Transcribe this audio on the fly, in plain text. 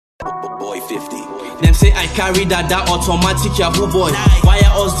Boy 50. Them say I carry that automatic Yahoo boy. Wire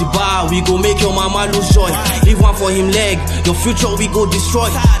us the bar, we go make your mama lose joy. Leave one for him leg, your future we go destroy.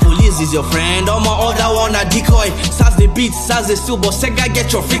 Police is your friend, all my other one a decoy. Saz the beat, Saz the still, but Sega get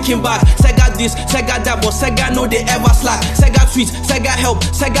your freaking back. Sega this, Sega that, but Sega no they ever slack. Sega tweet, Sega help,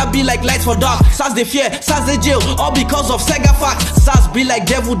 Sega be like light for dark. Saz the fear, Saz the jail, all because of Sega fact. Saz be like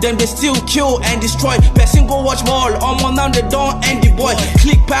devil, them they still kill and destroy. Person go watch ball, all now they don't end the boy.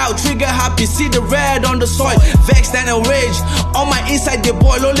 Click pow, trigger happy, see the red on the soil. Vexed and enraged, on my inside the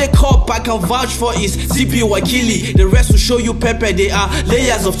boil. Only cup I can vouch for is CP Wakili. The rest will show you pepper, they are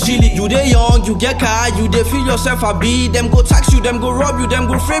layers of chili. You they young, you get car, you they feel yourself a be. Them go tax you, them go rob you, them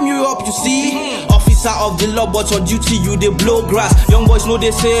go frame you up, you see. Officer of the law, but on duty you they blow grass. Young boys know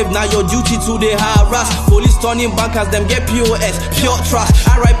they save, now your duty to they harass. Police turning bankers, them get POS, pure trust.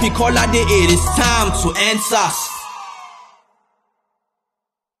 RIP caller day, it is time to end SARS.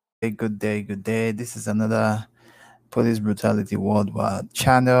 Good day, good day. This is another Police Brutality Worldwide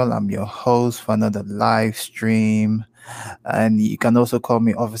channel. I'm your host for another live stream. And you can also call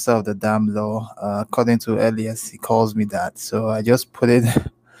me Officer of the Damn Law. According to Elias, he calls me that. So I just put it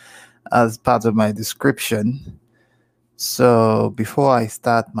as part of my description. So before I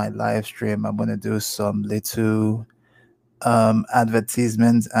start my live stream, I'm going to do some little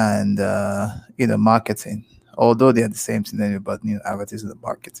advertisements and, marketing. Although they're the same thing, but advertising and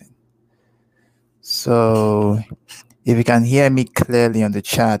marketing. So if you can hear me clearly on the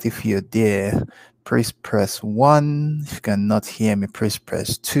chat, if you're there, please press 1. If you cannot hear me, please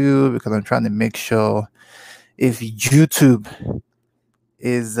press 2, because I'm trying to make sure if YouTube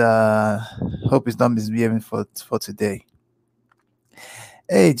is hope it's not misbehaving for today.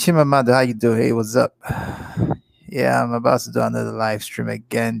 Hey Chimamanda, how you doing? Hey, what's up? Yeah, I'm about to do another live stream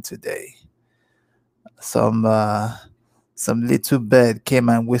again today. Some little bird came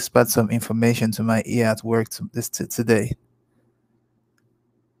and whispered some information to my ear at work today.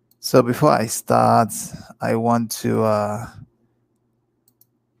 So before I start, I want to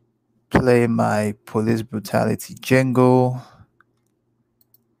play my police brutality jingle.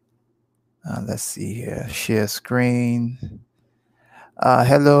 Let's see here. Share screen.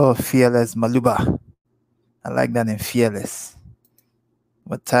 Hello, Fearless Maluba. I like that name, Fearless.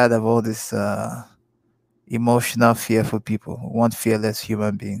 We're tired of all this emotional, fearful people who want fearless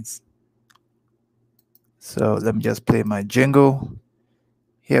human beings. So let me just play my jingle.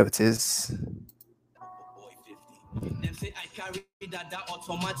 Here it is. Them say I carry that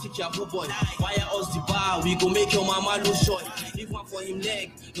automatic Yahoo boy. Wire us the bar, we go make your mama lose joy. Leave one for him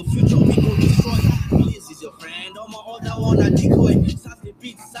leg, your future we go destroy. Police is your friend, all my other one a decoy. Saz the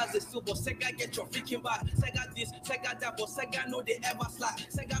beat, Saz the still, but Sega get your freaking back. Sega this, Sega that, but Sega no they ever slack.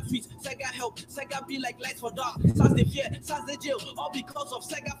 Sega tweet, Sega help, Sega be like light for dark. Saz the fear, Saz the jail, all because of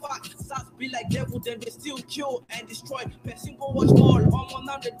Sega fact. Saz be like devil, then they still kill and destroy. Person go watch ball, all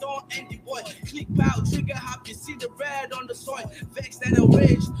now they don't end the boy. Click pow, trigger happy, see the red on the soil. Vexed and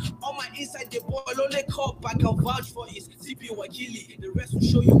enraged, on my inside the boil. Only cup I can vouch for is CP Wakili. The rest will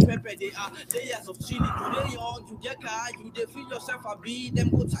show you pepper, they are layers of chili. You they young, you get car, you they feel yourself a be. Them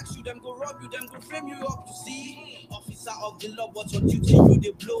go tax you, them go rob you, them go frame you up, you see. Officer of the law, but on duty you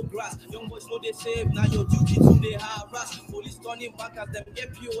they blow grass. Young boys know they save, now your duty to they harass. Police turning bankers, them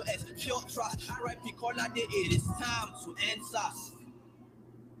get POS, pure trust. RIP caller day, it is time to end SARS.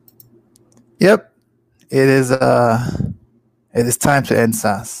 Yep, it is time to end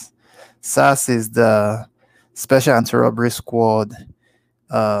SARS. SARS is the Special Anti-Robbery Squad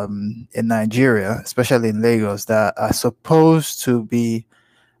in Nigeria, especially in Lagos, that are supposed to be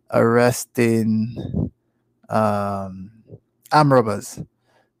arresting armed robbers.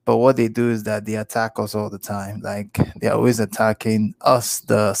 But what they do is that they attack us all the time. Like, they're always attacking us,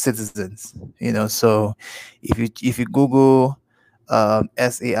 the citizens. So if you Google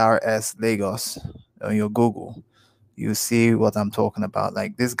SARS Lagos on your Google, you see what I'm talking about.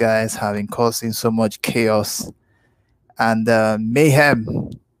 Like, this guy is causing so much chaos and mayhem,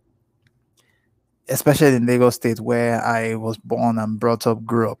 especially in Lagos State, where I was born and brought up,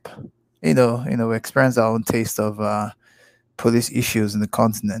 grew up. We experience our own taste of police issues in the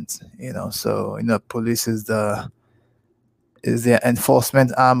continent. So police is the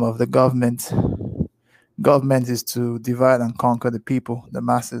enforcement arm of the government. Government is to divide and conquer the people, the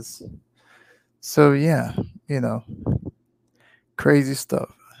masses. So yeah, crazy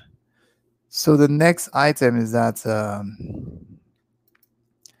stuff. So the next item is that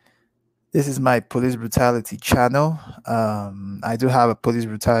this is my police brutality channel. I do have a police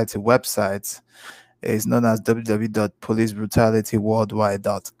brutality website. It's known as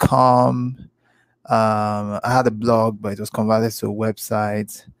www.policebrualityworldwide.com. I had a blog, but it was converted to a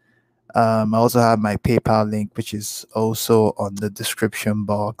website. I also have my PayPal link, which is also on the description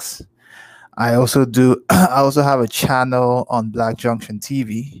box. I also do. I also have a channel on Black Junction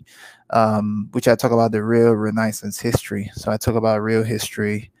TV, which I talk about the real Renaissance history. So I talk about real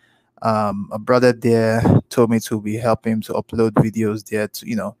history. A brother there told me to be helping him to upload videos there.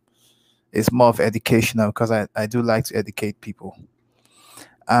 To it's more of educational because I do like to educate people.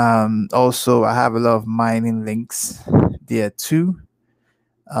 Also, I have a lot of mining links there too.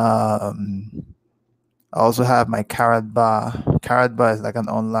 I also have my Carrot Bar. Carrot Bar is like an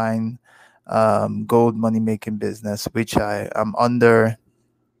online gold money making business, which I am under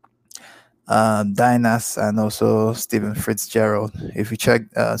Dynas and also Stephen Fitzgerald. If you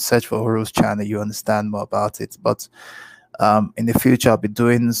search for Huru's channel, you understand more about it. But in the future, I'll be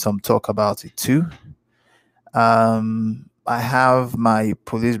doing some talk about it too. I have my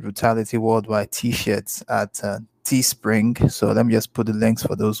Police Brutality Worldwide t-shirts at Teespring. So let me just put the links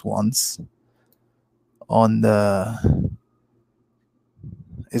for those ones on the.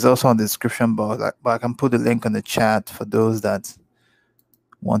 It's also on the description box, but I can put the link on the chat for those that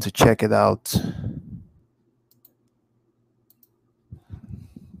want to check it out.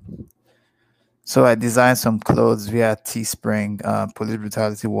 So I designed some clothes via Teespring, Police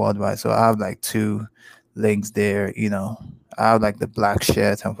Brutality Worldwide. So I have like 2 links there. I have like the black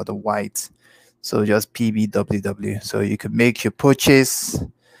shirt and for the white. So just PBWW. So you can make your purchase.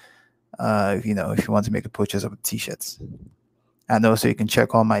 If you want to make a purchase of t-shirts. And also you can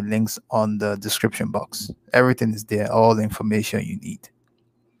check all my links on the description box. Everything is there, all the information you need.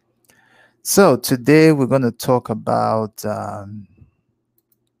 So today we're going to talk about, okay,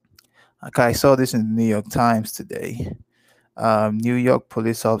 I saw this in the New York Times today. New York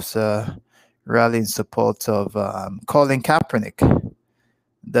police officer rally in support of Colin Kaepernick,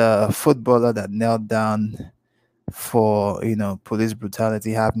 the footballer that knelt down for, police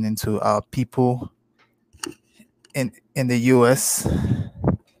brutality happening to our people in the US.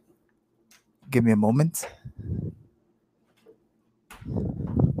 Give me a moment.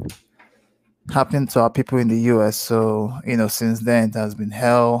 Happening to our people in the US. So, since then it has been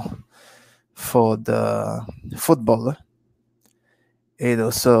hell for the footballer.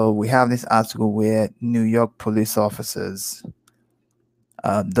 So we have this article where New York police officers,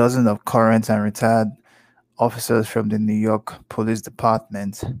 dozens of current and retired officers from the New York Police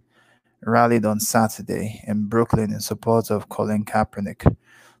Department rallied on Saturday in Brooklyn in support of Colin Kaepernick,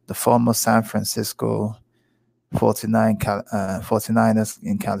 the former San Francisco 49ers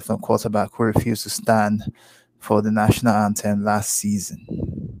in California quarterback who refused to stand for the national anthem last season.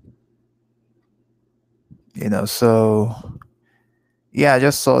 So yeah, I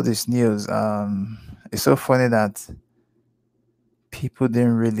just saw this news. It's so funny that people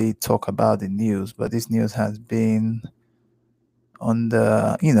didn't really talk about the news, but this news has been on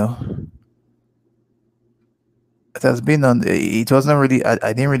the, it has been on the, it wasn't really,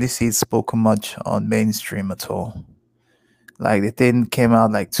 I didn't really see it spoken much on mainstream at all. Like the thing came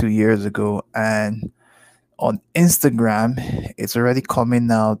out like 2 years ago, and on Instagram, it's already coming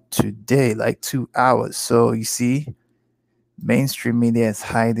out today, like 2 hours. So you see, mainstream media is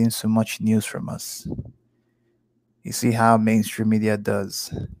hiding so much news from us. You see how mainstream media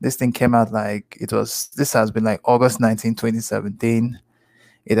does. This thing came out like this has been like August 19, 2017.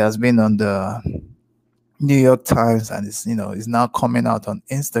 It has been on the New York Times, and it's now coming out on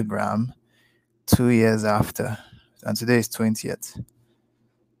Instagram 2 years after. And today is 20th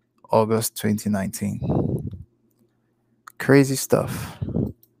August 2019. Crazy stuff.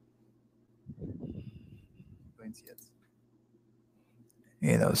 20th.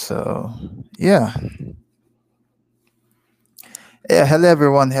 So yeah. Yeah, hello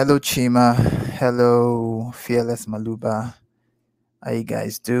everyone. Hello Chima. Hello Fearless Maluba. How you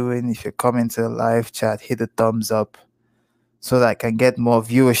guys doing? If you're coming to the live chat, hit the thumbs up so that I can get more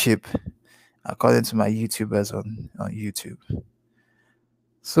viewership according to my YouTubers on YouTube.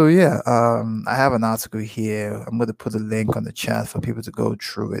 So yeah, I have an article here. I'm going to put a link on the chat for people to go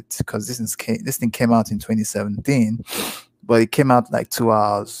through it, because this thing came out in 2017, but it came out like 2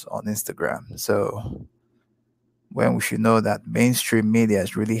 hours on Instagram. So when we should know that mainstream media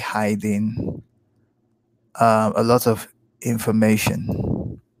is really hiding a lot of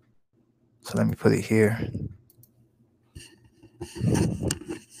information. So let me put it here.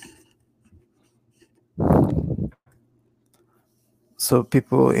 So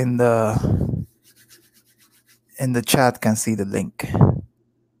people in the chat can see the link.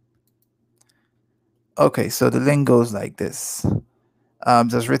 Okay, so the link goes like this.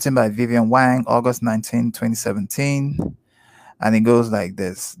 It was written by Vivian Wang, August 19, 2017. And it goes like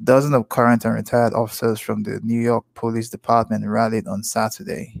this. Dozens of current and retired officers from the New York Police Department rallied on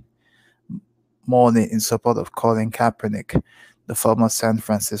Saturday morning in support of Colin Kaepernick, the former San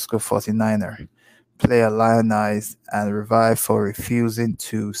Francisco 49er, player lionized and revived for refusing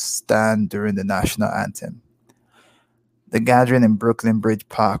to stand during the national anthem. The gathering in Brooklyn Bridge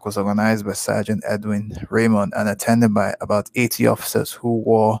Park was organized by Sergeant Edwin Raymond and attended by about 80 officers who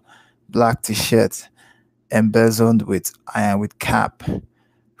wore black t-shirts embezzled with cap.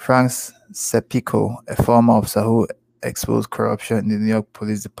 Frank Sepico, a former officer who exposed corruption in the New York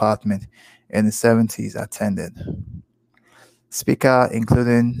Police Department in the 70s, attended. Speaker,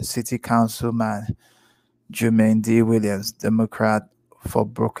 including City Councilman Jermaine D. Williams, Democrat for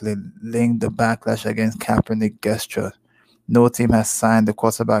Brooklyn, linked the backlash against Kaepernick gesture. No team has signed the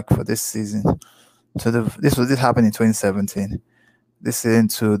quarterback for this season. This happened in 2017. This season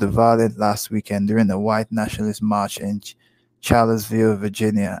to the violence last weekend during the white nationalist march in Charlottesville,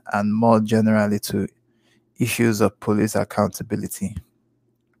 Virginia, and more generally to issues of police accountability.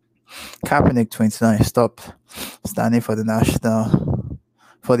 Kaepernick, 29, stopped standing for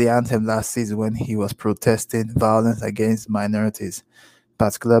the anthem last season when he was protesting violence against minorities,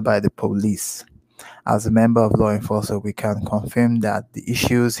 particularly by the police. As a member of law enforcement, we can confirm that the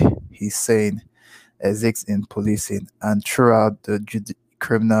issues he's saying exist in policing and throughout the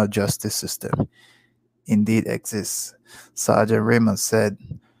criminal justice system indeed exists. Sergeant Raymond said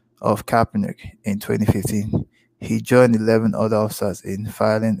of Kaepernick in 2015, he joined 11 other officers in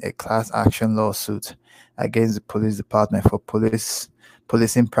filing a class action lawsuit against the police department for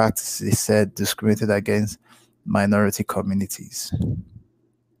policing practices he said discriminated against minority communities.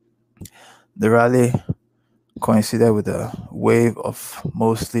 The rally coincided with a wave of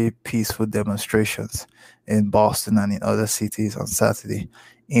mostly peaceful demonstrations in Boston and in other cities on Saturday,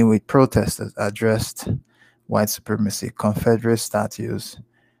 in which protesters addressed white supremacy, Confederate statues,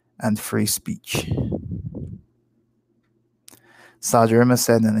 and free speech. Sergeant Raymond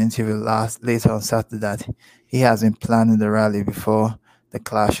said in an interview later on Saturday that he has been planning the rally before the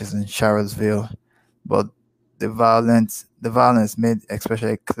clashes in Charlottesville, but the violence made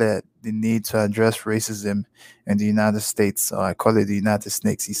especially clear the need to address racism in the United States, or I call it the United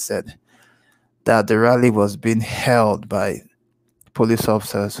Snakes. He said that the rally was being held by police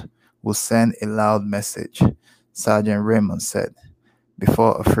officers who send a loud message. Sergeant Raymond said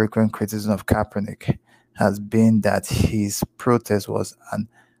before a frequent criticism of Kaepernick has been that his protest was an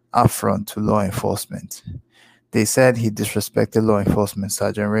affront to law enforcement. They said he disrespected law enforcement.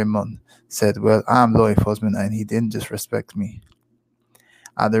 Sergeant Raymond said, well, I'm law enforcement and he didn't disrespect me.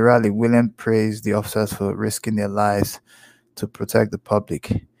 At the rally, William praised the officers for risking their lives to protect the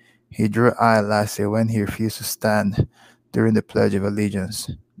public. He drew ire last year when he refused to stand during the Pledge of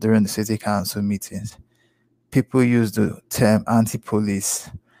Allegiance during the city council meetings. People used the term anti-police,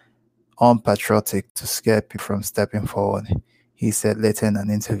 unpatriotic, to scare people from stepping forward. He said later in an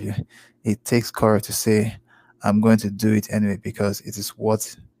interview, it takes courage to say, I'm going to do it anyway because it is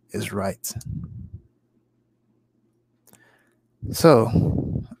what is right. So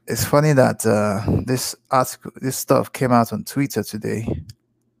it's funny that this stuff came out on Twitter today,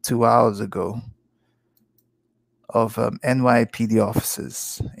 2 hours ago, of NYPD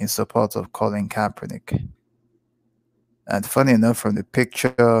officers in support of Colin Kaepernick. And funny enough, from the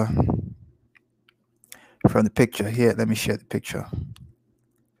picture here, let me share the picture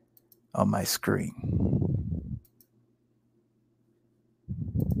on my screen.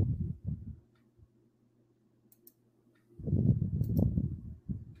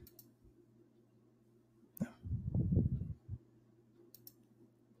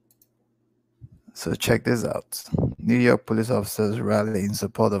 So check this out. New York police officers rally in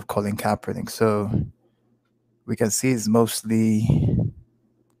support of Colin Kaepernick. So we can see it's mostly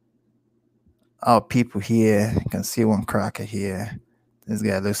our people here. You can see one cracker here. This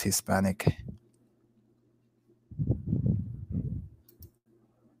guy looks Hispanic.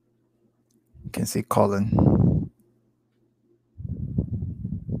 You can see Colin.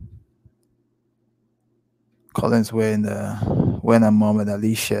 Colin's wearing a Muhammad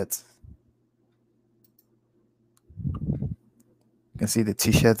Ali shirt. You can see the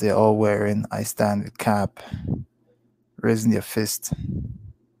t-shirt they're all wearing. I stand with cap, raising their fist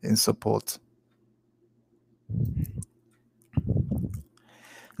in support.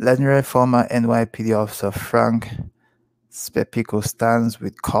 Legendary former NYPD officer Frank Sepico stands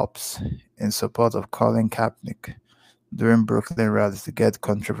with cops in support of Colin Kaepernick during Brooklyn rallies to get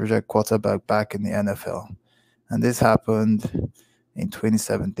controversial quarterback back in the NFL. And this happened in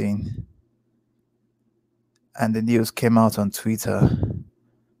 2017. And the news came out on Twitter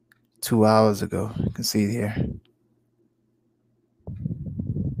 2 hours ago. You can see it here.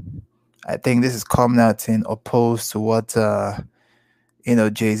 I think this is coming out in opposed to what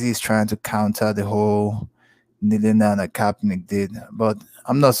Jay-Z is trying to counter the whole kneeling down that Kaepernick did. But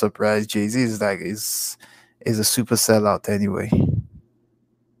I'm not surprised. Jay-Z is a super sellout anyway.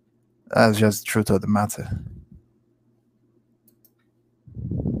 That's just the truth of the matter.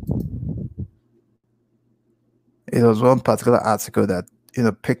 It was one particular article that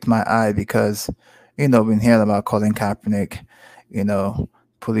picked my eye because been hearing about Colin Kaepernick.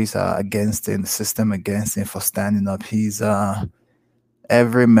 Police are against him, the system against him for standing up. He's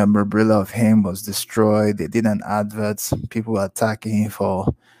every memorabilia of him was destroyed. They did an advert. People were attacking him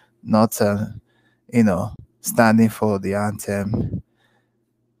for not standing for the anthem.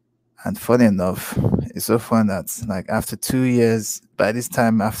 And funny enough, it's so fun that like after 2 years, by this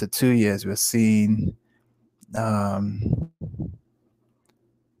time after 2 years, we're seeing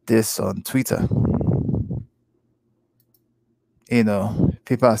this on Twitter.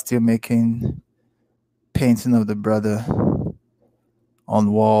 People are still making painting of the brother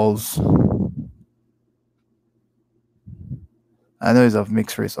on walls. I know he's of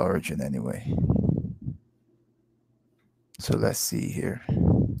mixed race origin anyway. So let's see here.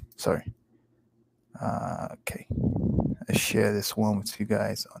 Sorry. Okay. Let's share this one with you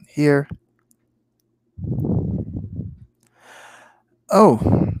guys on here. Oh,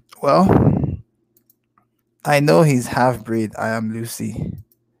 well, I know he's half-breed. I am Lucy.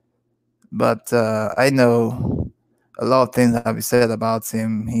 But I know a lot of things have been said about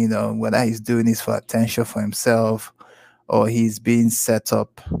him, whether he's doing this for attention for himself or he's being set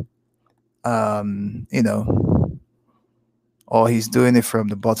up, or he's doing it from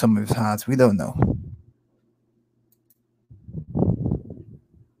the bottom of his heart. We don't know.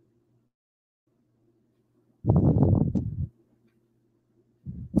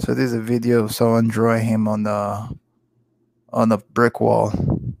 So there's a video of someone drawing him on a brick wall.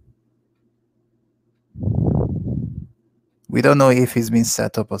 We don't know if he's been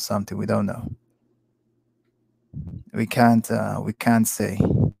set up or something. We don't know. We can't say.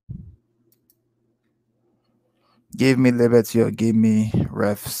 Give me liberty or give me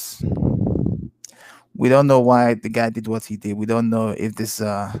refs. We don't know why the guy did what he did. We don't know if this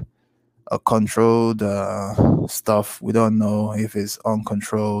a controlled stuff. We don't know if it's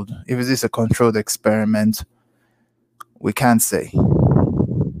uncontrolled. If it's just a controlled experiment, we can't say.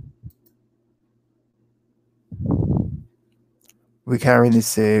 We can't really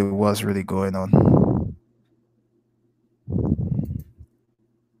say what's really going on.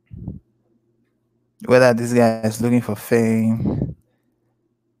 Whether this guy is looking for fame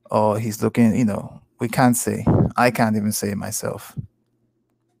or he's looking, we can't say. I can't even say it myself.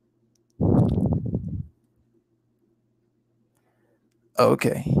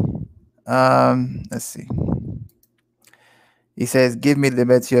 Okay. Let's see. He says, give me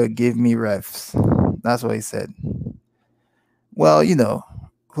liberty or give me refs. That's what he said. Well,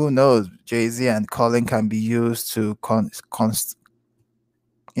 who knows? Jay-Z and Colin can be used to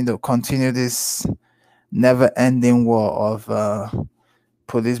continue this never-ending war of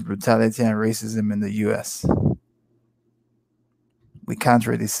police brutality and racism in the U.S. We can't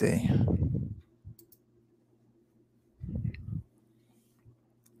really say.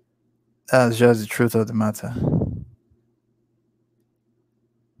 That's just the truth of the matter.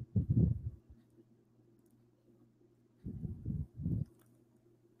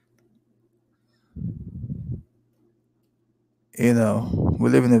 We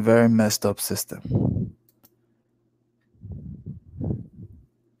live in a very messed up system.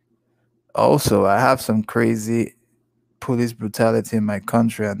 Also, I have some crazy police brutality in my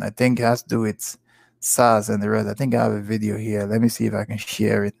country, and I think it has to do with SARS and the rest. I think I have a video here. Let me see if I can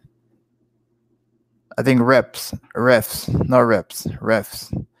share it. I think refs, not reps,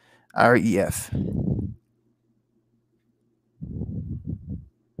 refs, REF.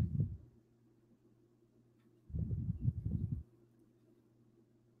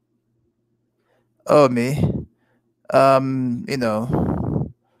 Oh, me.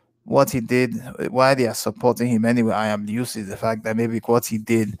 What he did, why they are supporting him anyway, I am used to the fact that maybe what he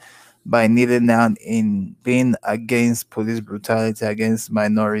did by kneeling down in being against police brutality against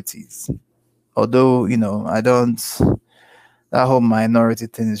minorities. Although, I don't, that whole minority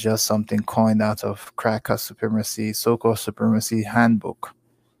thing is just something coined out of cracker supremacy, so-called supremacy handbook.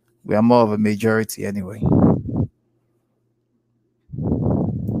 We are more of a majority anyway.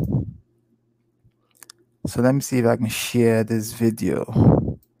 So let me see if I can share this video,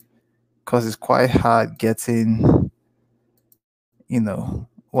 because it's quite hard getting,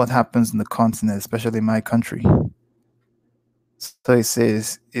 what happens in the continent, especially my country. So it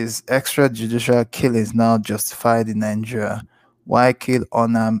says, is extrajudicial killings now justified in Nigeria? Why kill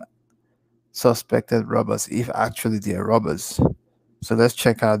unarmed suspected robbers if actually they are robbers? So let's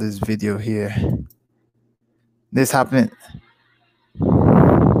check out this video here. This happening. You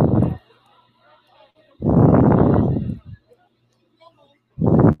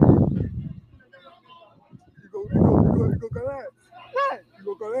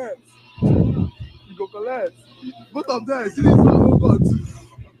go collect. Both of them, see this one, oh God.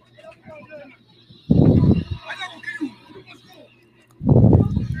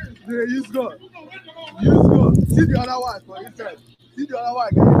 They use God. Use God. See the other one for inside. See the other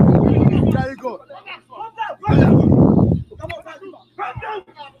one. Carry God.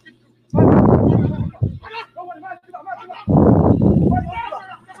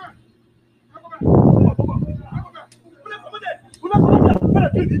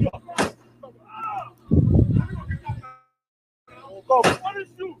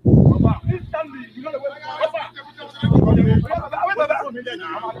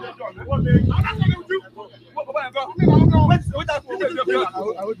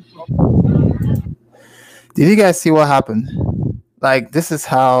 Did you guys see what happened? Like, this is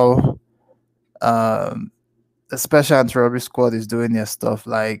how the special anti-robbery squad is doing their stuff.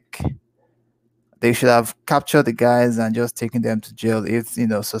 Like, they should have captured the guys and just taken them to jail if, you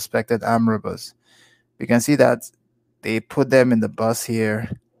know, suspected armed robbers. You can see that they put them in the bus here,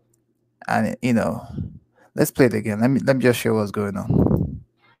 and, you know, let's play it again. Let me just show what's going on.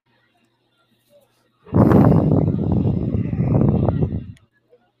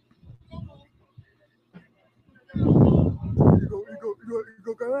 You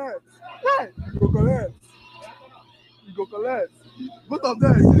go collect. You go collect. You go collect. Both of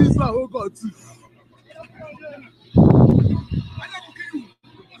them, see this one, oh God, too.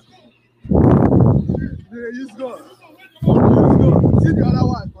 They use God. Use God. See the other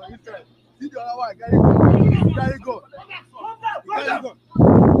one for inside. See the other one. Carry God. Carry God. Carry God.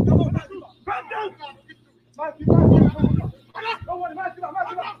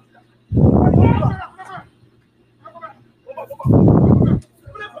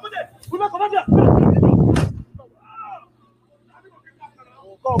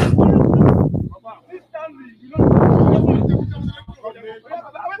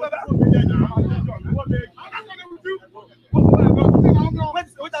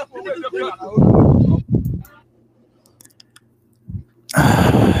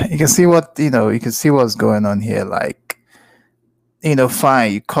 You can see what, you know, you can see what's going on here. Like, you know,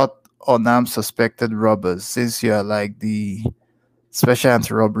 fine, you caught unarmed suspected robbers since you're like the special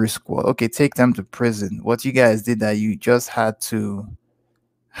anti-robbery squad. Okay, take them to prison. What you guys did, that you just had to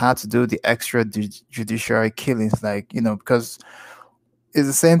do the extra judiciary killings, like, you know, because it's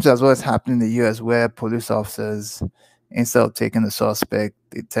the same as what's happening in the US, where police officers, instead of taking the suspect,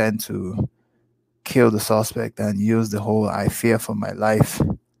 they tend to kill the suspect and use the whole "I fear for my life"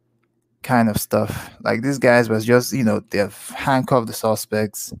 kind of stuff. Like, these guys was just, you know, they've handcuffed the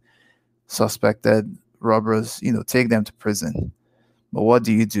suspected robbers, you know, take them to prison. But what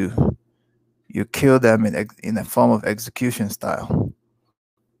do? You kill them in a form of execution style.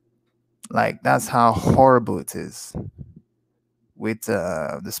 Like, that's how horrible it is with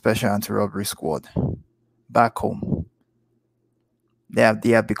the special anti-robbery squad back home. They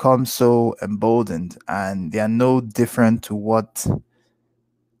have become so emboldened, and they are no different to what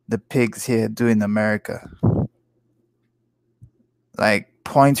the pigs here do in America. Like,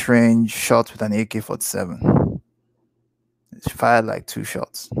 point range shot with an AK-47. It's fired like 2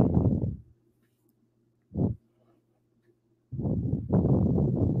 shots.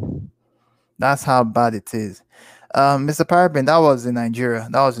 That's how bad it is. Mr. Parabin, that was in Nigeria.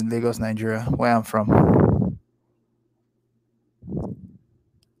 That was in Lagos, Nigeria, where I'm from.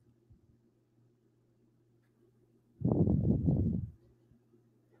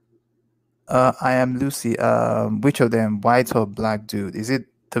 I am Lucy. Which of them, white or black dude? Is it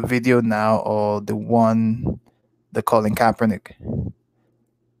the video now or the one, the Colin Kaepernick?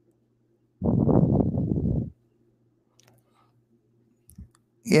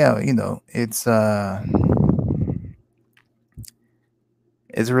 Yeah, you know, it's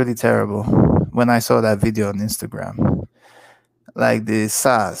really terrible. When I saw that video on Instagram, like, the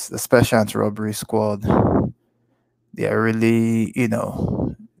SAS, the Special Anti-Robbery Squad, they are really, you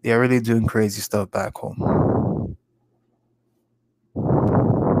know, they are really doing crazy stuff back home.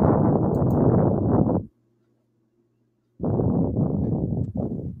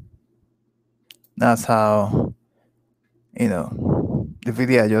 That's how, you know, the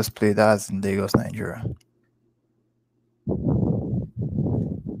video I just played, that's in Lagos, Nigeria.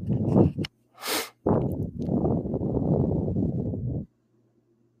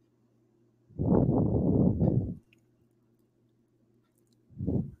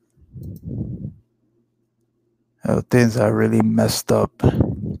 Things are really messed up.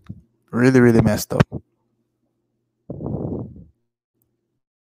 Really, really messed up.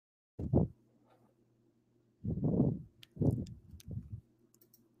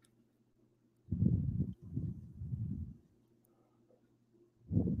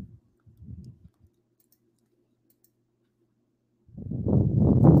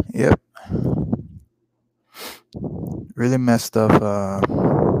 Yep. Really messed up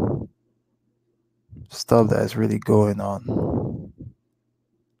stuff that is really going on.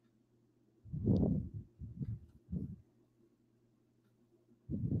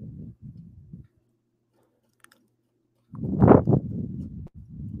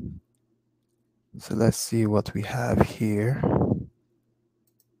 So let's see what we have here.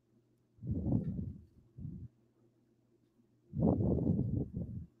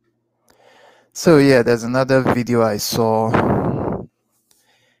 So yeah, there's another video I saw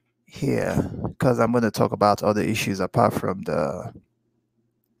here because I'm going to talk about other issues apart from the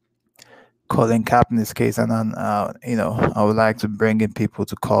Colin Kaepernick's case, and then I would like to bring in people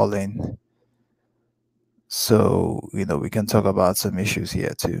to call in, so we can talk about some issues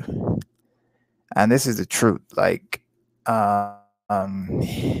here too. And this is the truth. Like, there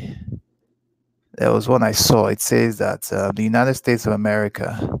was one I saw. It says that the United States of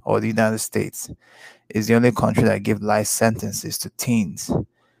America, or the United States, is the only country that gives life sentences to teens.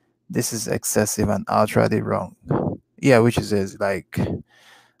 This is excessive and outrightly wrong. Yeah, which is like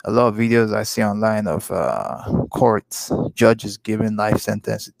a lot of videos I see online of courts, judges giving life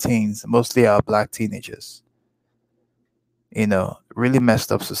sentence to teens, mostly our black teenagers. Really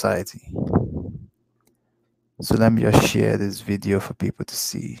messed up society. So let me just share this video for people to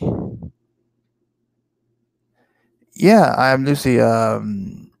see. Yeah, I am Lucy.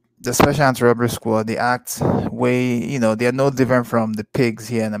 The Special Anti-Robbery Squad, they act way, they are no different from the pigs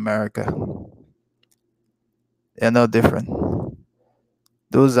here in America. They're no different.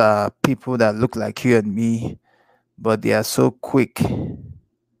 Those are people that look like you and me, but they are so quick.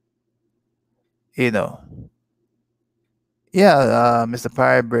 Yeah, Mr.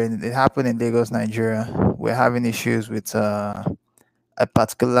 Pirate Brain, it happened in Lagos, Nigeria. We're having issues with a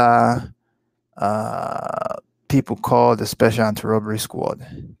particular people called the Special Anti-Robbery Squad.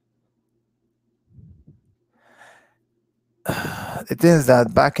 The thing is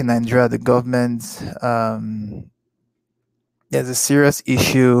that back in Nigeria, the government, there's a serious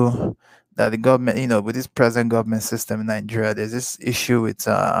issue that the government, with this present government system in Nigeria, there's this issue with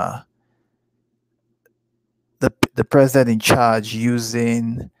the president in charge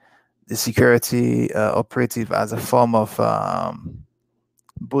using the security operative as a form of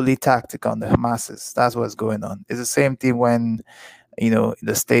bully tactic on the masses. That's what's going on. It's the same thing when, in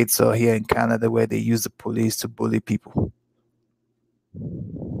the States or here in Canada, where they use the police to bully people.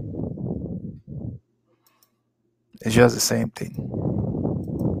 It's just the same thing.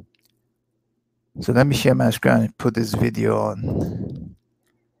 So let me share my screen and put this video on.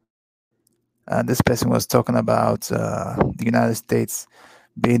 This person was talking about the United States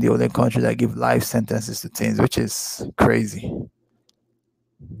being the only country that give life sentences to teens, which is crazy.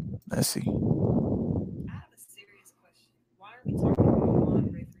 Let's see. I have a serious question. Why are we talking about Juan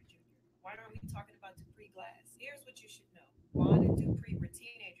Rayford Jr.? Why aren't we talking about Dupree Glass? Here's what you should know. Juan and Dupree were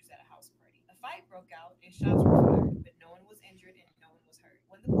teenagers at a house party. A fight broke out and shots were fired, but no one was injured and no one was hurt.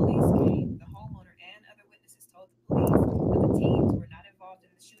 When the police came, the homeowner and other witnesses told the police that the teens were not involved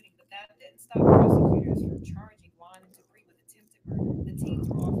in the shooting, but that didn't stop prosecutors from charging Juan and Dupree with attempted murder. The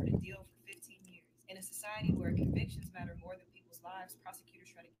teens were offered a deal for 15 years. In a society where convictions matter more than people's lives,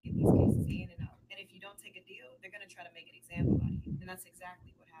 prosecutors try to get these cases in and out. And if you don't take a deal, they're going to try to make an example out of you. And that's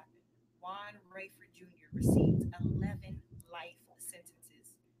exactly what happened. Juan Rayford Jr. received 11 life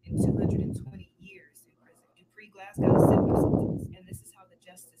sentences and 220 years in prison. Dupree Glass got a similar sentence. And this is how the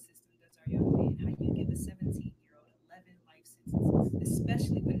justice system does our young men. How you give a 17-year-old 11 life sentences,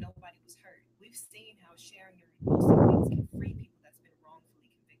 especially when nobody was hurt. We've seen how sharing your impulsive things can free people that's been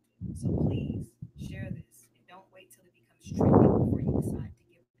wrongfully convicted. So please share this and don't wait till it becomes trending before you decide to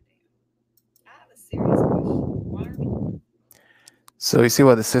give a damn. I have a serious question. Why are we? So you see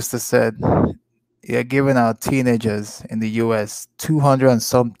what the sister said? You're giving our teenagers in the US 200 and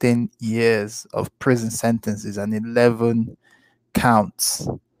something years of prison sentences and 11 counts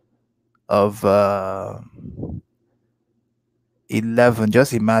of 11.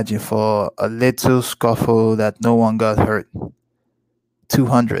 Just imagine, for a little scuffle that no one got hurt.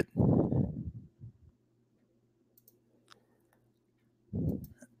 200.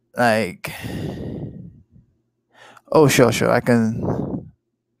 Like, oh, sure, I can.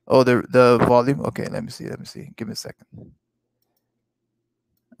 Oh, the volume. Okay, let me see. Give me a second.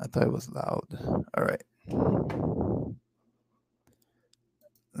 I thought it was loud. All right.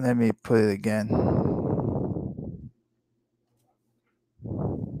 Let me put it again.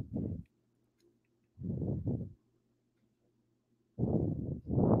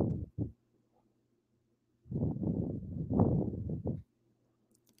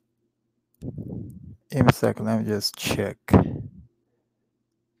 In a second, let me just check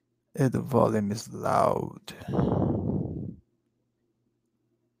if the volume is loud.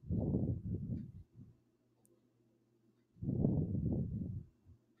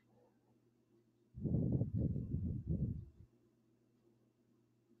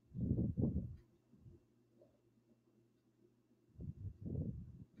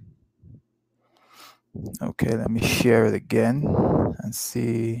 Okay, let me share it again and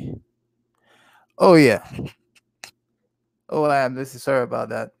see. Oh yeah. Oh, I am this is sorry about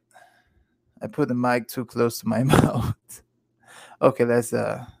that. I put the mic too close to my mouth. Okay, let's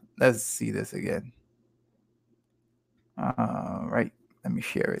see this again. Right. Let me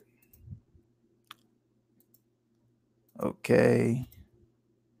share it. Okay.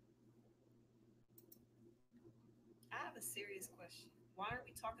 I have a serious question. Why aren't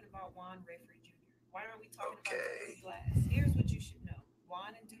we talking about Juan Rayford Jr.? Why aren't we talking about Okay. Dupree Glass? Here's what you should know.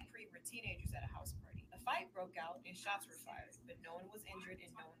 Juan and Dupree were teenagers at a house party. A fight broke out and shots were fired, but no one was injured and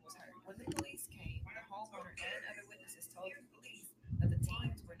no one was hurt. When the police came, the homeowner and other witnesses told the police that the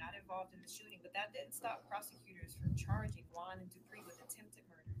teens were not involved in the shooting, but that didn't stop prosecutors from charging Juan and Dupree with attempted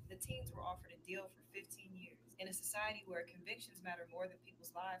murder. The teens were offered a deal for 15 years. In a society where convictions matter more than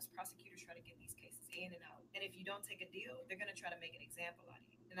people's lives, prosecutors try to get these cases in and out. And if you don't take a deal, they're going to try to make an example out of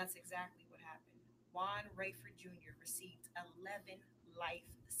you. And that's exactly what happened. Juan Rayford Jr. received 11 life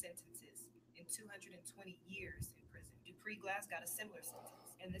sentences and 220 years in prison. Dupree Glass got a similar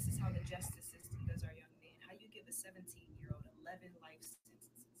sentence. And this is how the justice system does our young men. How you give a 17-year-old 11 life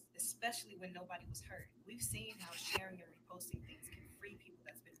sentences, especially when nobody was hurt. We've seen how sharing and reposting things can free people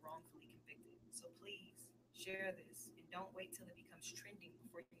that's been wrongfully convicted. So please, share this and don't wait till it becomes trending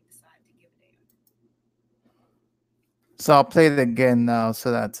before you decide to give a damn. So I'll play it again now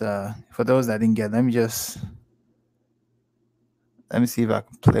so that for those that didn't get, let me see if I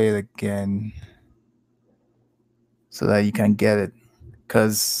can play it again so that you can get it.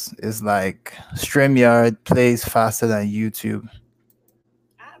 Because it's like StreamYard plays faster than YouTube.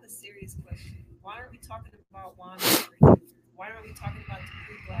 I have a serious question. Why aren't we talking about Juan Rayford Jr.? Why aren't we talking about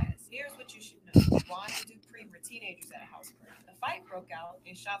Dupree Glass? Here's what you should know. Juan and Dupree were teenagers at a house party. A fight broke out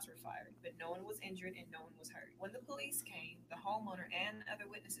and shots were fired, but no one was injured and no one was hurt. When the police came, the homeowner and other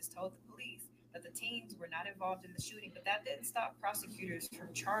witnesses told the police that the teens were not involved in the shooting, but that didn't stop prosecutors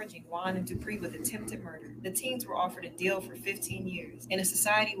from charging Juan and Dupree with attempted murder. The teens were offered a deal for 15 years. In a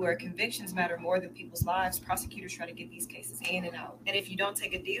society where convictions matter more than people's lives, prosecutors try to get these cases in and out. And if you don't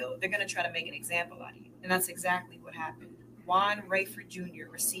take a deal, they're going to try to make an example out of you. And that's exactly what happened. Juan Rayford Jr.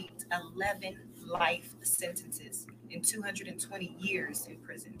 received 11 life sentences and 220 years in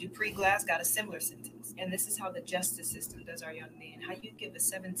prison. Dupree Glass got a similar sentence. And this is how the justice system does our young men. How you give a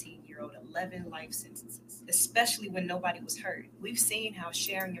 17-year-old 11 life sentences, especially when nobody was hurt. We've seen how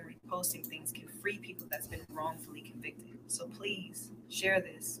sharing and reposting things can free people that's been wrongfully convicted. So please, share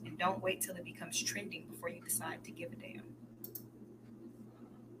this and don't wait till it becomes trending before you decide to give a damn.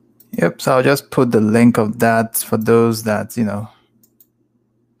 Yep, so I'll just put the link of that for those that,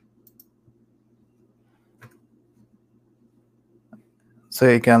 so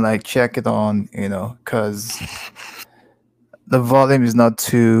you can like check it on, because the volume is not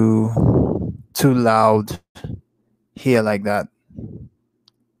too loud here like that.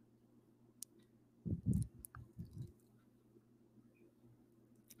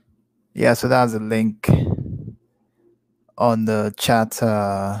 Yeah, so that's a link on the chat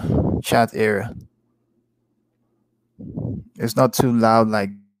area. It's not too loud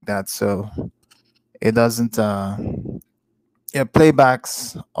like that, so it doesn't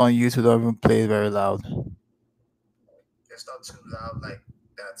playbacks on YouTube don't even play very loud. It's not too loud like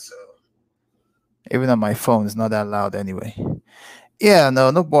that, so even on my phone it's not that loud anyway. Yeah,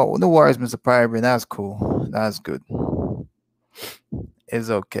 no worries, Mr. Pyre. That's cool. That's good.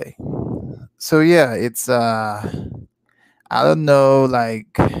 It's okay. So yeah, it's I don't know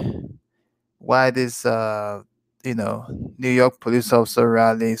like why this New York police officer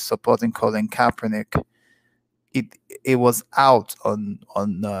rally supporting Colin Kaepernick. It was out on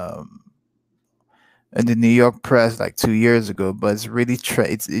in the New York press like 2 years ago, but it's really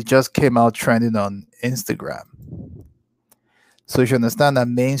it just came out trending on Instagram. So you should understand that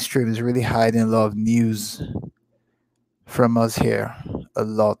mainstream is really hiding a lot of news from us here, a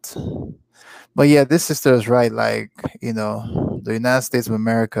lot. But yeah, this sister is right. Like, the United States of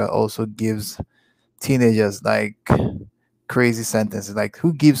America also gives teenagers like crazy sentences. Like,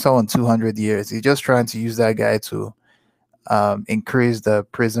 who gives someone 200 years? He's just trying to use that guy to increase the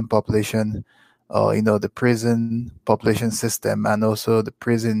prison population, or the prison population system, and also the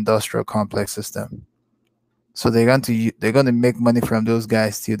prison industrial complex system. So they're going to make money from those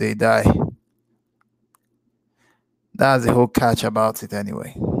guys till they die. That's the whole catch about it,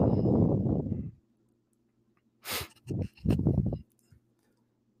 anyway.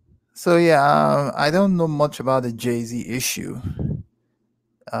 So yeah, I don't know much about the Jay-Z issue.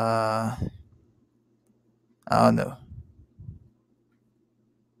 I don't know.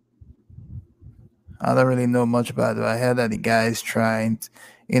 I don't really know much about it. I heard that the guy is trying,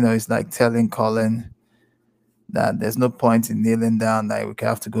 it's like telling Colin that there's no point in kneeling down, that we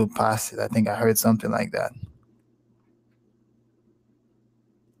have to go past it. I think I heard something like that.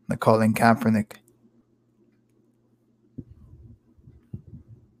 The Colin Kaepernick.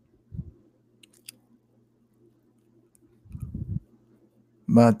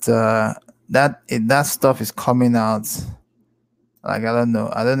 But that stuff is coming out. Like, I don't know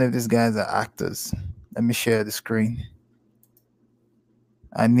if these guys are actors. Let me share the screen.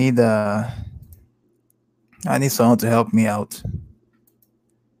 I need someone to help me out.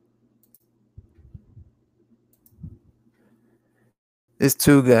 These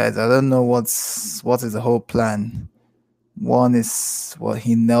two guys, I don't know what is the whole plan. One is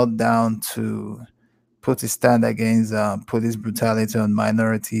he knelt down to put his stand against police brutality on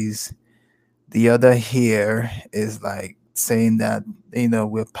minorities. The other here is like saying that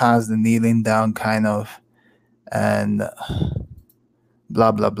we're past the kneeling down kind of, and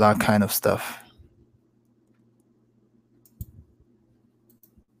blah blah blah kind of stuff.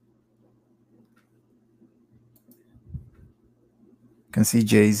 You can see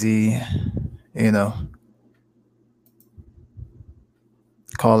Jay-Z,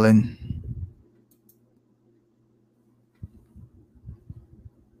 Colin.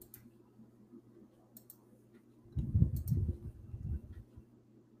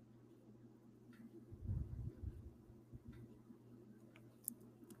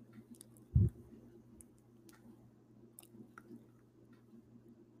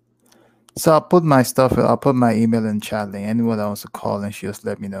 So I'll put my stuff, I'll put my email in chat link. Anyone that wants to call and just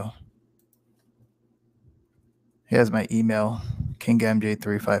let me know. Here's my email,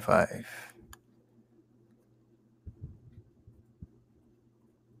 KingMJ355.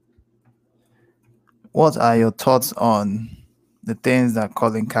 What are your thoughts on the things that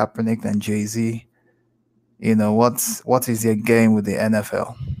Colin Kaepernick and Jay-Z, what is your game with the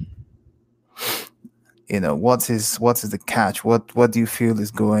NFL? What is the catch? What do you feel is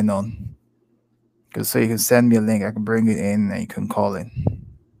going on? Because so you can send me a link, I can bring it in and you can call in.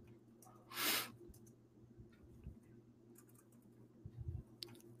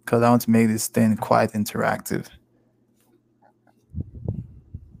 Because I want to make this thing quite interactive.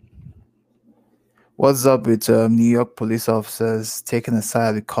 What's up with New York police officers taking a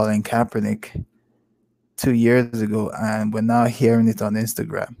side with Colin Kaepernick 2 years ago, and we're now hearing it on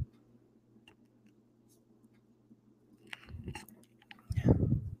Instagram?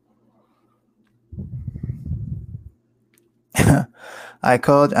 I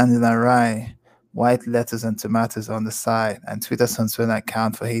called Angela Rye white lettuce and tomatoes on the side, and Twitter an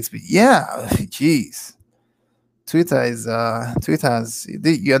account for hate speech. Yeah, jeez. Twitter is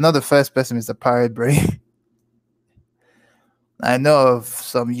you're not the first person, Mr. Pirate Brain. I know of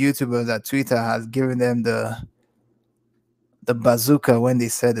some YouTubers that Twitter has given them the bazooka when they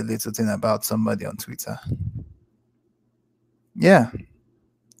said a little thing about somebody on Twitter. Yeah.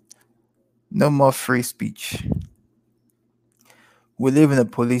 No more free speech. We live in a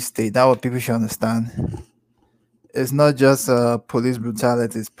police state. That's what people should understand. It's not just police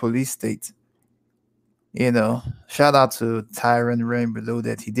brutality, it's police state. Shout out to Tyron Rain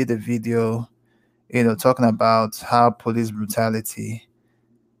Reloaded. He did a video, talking about how police brutality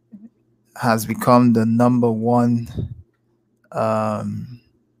has become the number one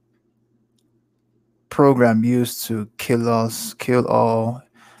program used to kill all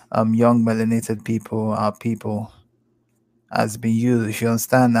young melanated people, our people, has been used. You should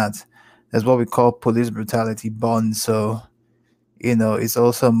understand that there's what we call police brutality bonds. So, it's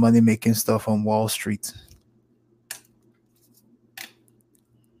also money making stuff on Wall Street.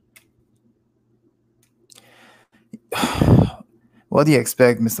 What do you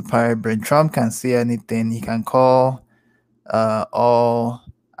expect, Mr. Pirate Brain? Trump can say anything. He can call all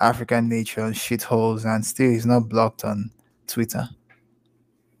African nations shitholes, and still he's not blocked on Twitter.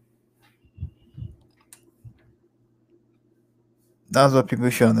 That's what people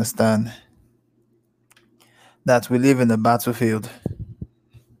should understand. That we live in a battlefield.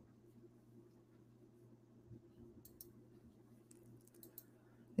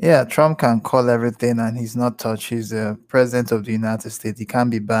 Yeah, Trump can call everything and he's not touched. He's the president of the United States. He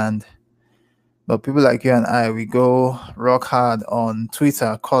can't be banned. But people like you and I, we go rock hard on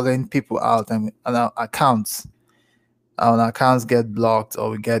Twitter calling people out, and our accounts get blocked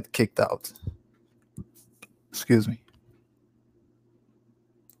or we get kicked out. Excuse me.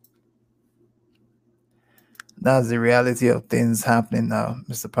 That's the reality of things happening now,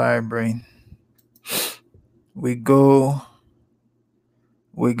 Mr. Pirate Brain. We go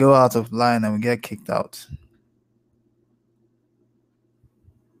out of line and we get kicked out.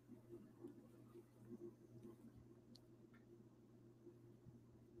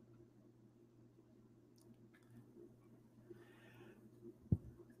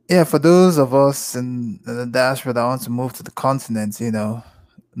 Yeah, for those of us in the diaspora that want to move to the continent,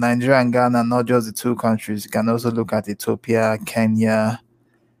 Nigeria and Ghana are not just the two countries. You can also look at Ethiopia, Kenya,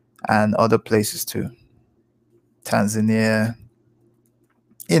 and other places too. Tanzania.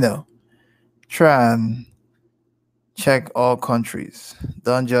 Try and check all countries.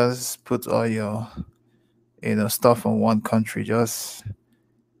 Don't just put all your, stuff on one country. Just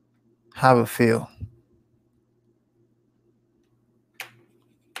have a feel.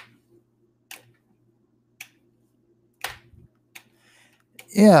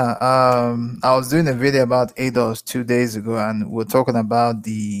 Yeah, I was doing a video about ADOS 2 days ago, and we're talking about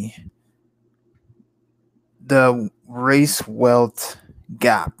the race wealth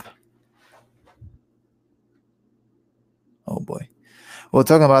gap. Oh boy, we're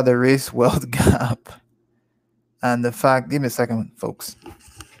talking about the race wealth gap, and the fact. Give me a second, folks.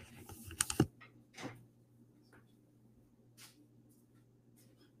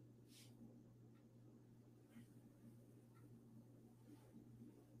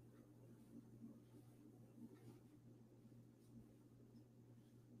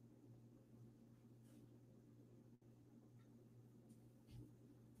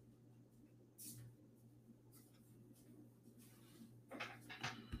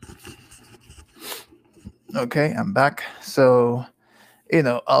 Okay, I'm back. So, I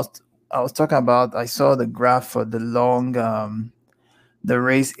was talking about. I saw the graph for the long, the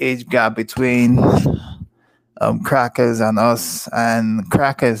race age gap between crackers and us, and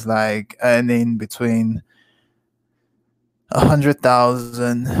crackers like earning between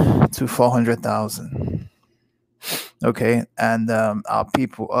 100,000 to 400,000. Okay, and our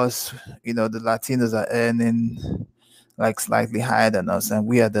people, us, the Latinos are earning like slightly higher than us, and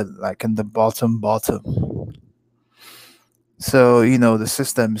we are in the bottom. So the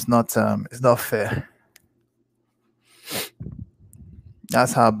system is not fair.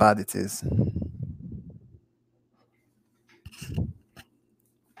 That's how bad it is.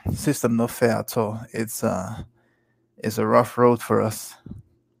 System not fair at all. It's a rough road for us.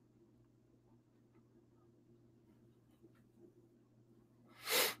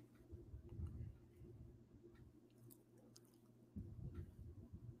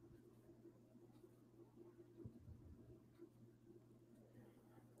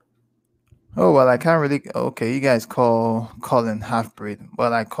 Oh well, I can't really. Okay, you guys call Colin half breed.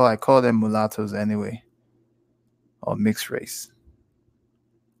 Well, I call them mulattoes anyway, or mixed race.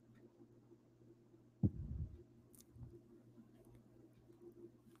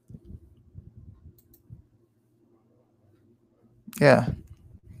 Yeah.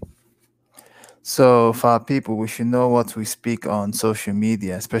 So for our people, we should know what we speak on social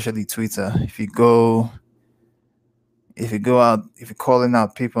media, especially Twitter. If you go out, if you're calling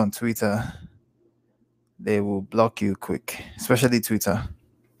out people on Twitter, they will block you quick, especially Twitter.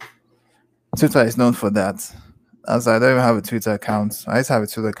 Twitter is known for that. As I don't even have a Twitter account. I used to have a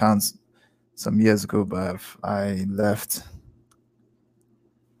Twitter account some years ago, but I left.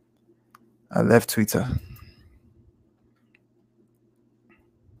 I left Twitter.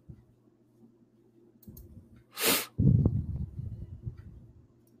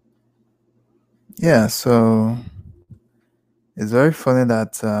 Yeah, so it's very funny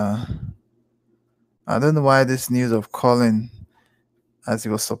that I don't know why this news of Colin, as he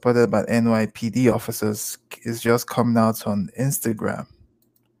was supported by NYPD officers, is just coming out on Instagram.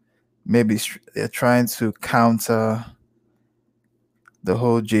 Maybe they're trying to counter the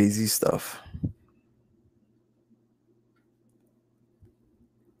whole Jay-Z stuff.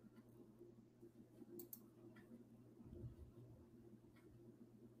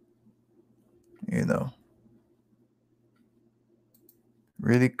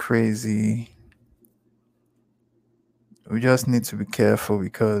 Really crazy. We just need to be careful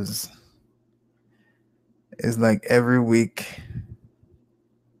because it's like every week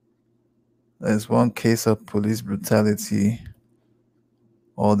there's one case of police brutality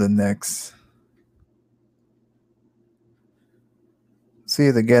or the next. See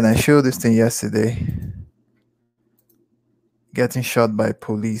it again. I showed this thing yesterday. Getting shot by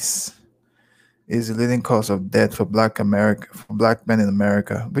police is the leading cause of death for black men in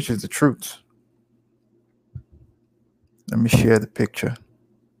America, which is the truth. Let me share the picture.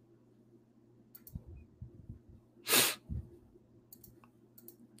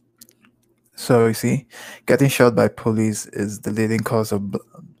 So you see, getting shot by police is the leading cause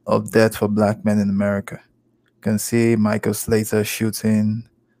of death for black men in America. You can see Michael Slater shooting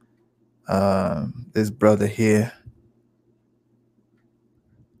this brother here.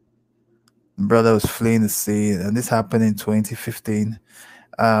 The brother was fleeing the scene, and this happened in 2015.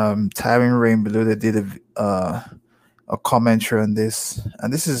 Tyron Rainbow, they did a commentary on this,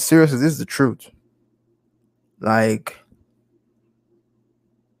 and this is seriously, this is the truth. Like,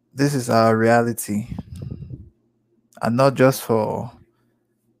 this is our reality, and not just for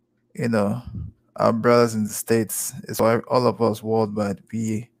our brothers in the States. It's for all of us worldwide.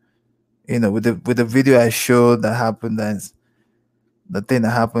 With the video I showed that happened, that's the thing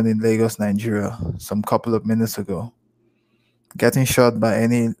that happened in Lagos, Nigeria, some couple of minutes ago. Getting shot by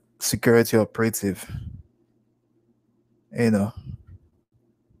any security operative,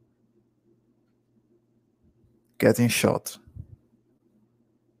 getting shot.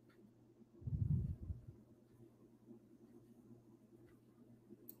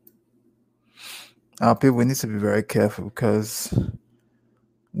 Our people, we need to be very careful because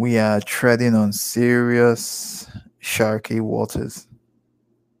we are treading on serious sharky waters.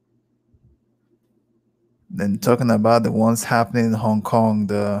 Then talking about the ones happening in Hong Kong,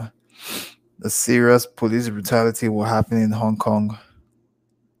 the serious police brutality will happen in Hong Kong.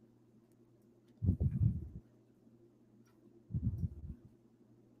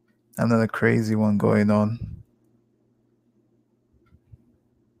 Another crazy one going on.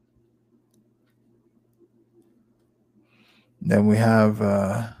 Then we have,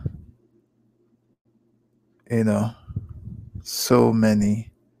 so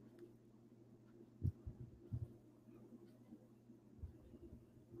many.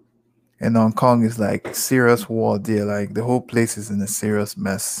 And Hong Kong is like serious war there. Like the whole place is in a serious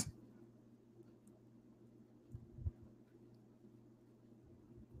mess.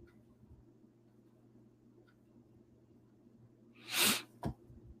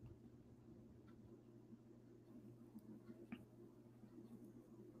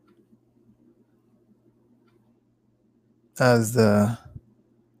 As the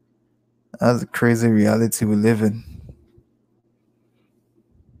crazy reality we live in.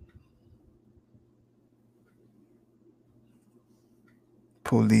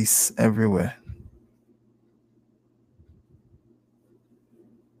 Police everywhere.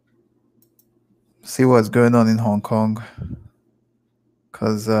 See what's going on in Hong Kong.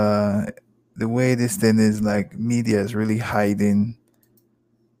 Because the way this thing is, like, media is really hiding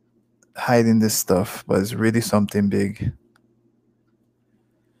this stuff, but it's really something big.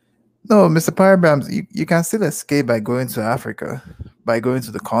 No, Mr. Pyrabrams, you can still escape by going to Africa, by going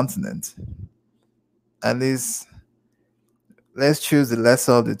to the continent. At least, let's choose the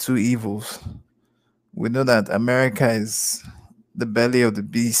lesser of the two evils. We know that America is the belly of the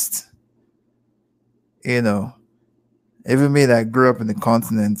beast. Even me that grew up in the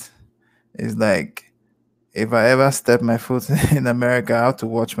continent, is like, if I ever step my foot in America, I have to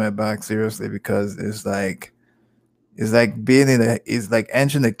watch my back seriously, because it's like it's like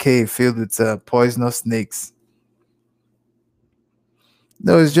entering a cave filled with poisonous snakes.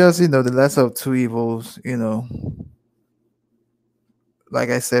 No, it's just the lesser of two evils. Like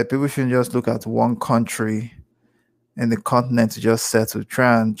I said, people shouldn't just look at one country in the continent to just settle.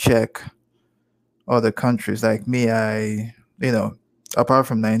 Try and check other countries. Like me, apart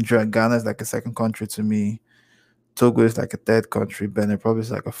from Nigeria, Ghana is like a second country to me. Togo is like a third country. Benin probably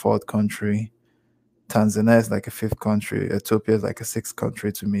is like a fourth country. Tanzania is like a fifth country. Ethiopia is like a sixth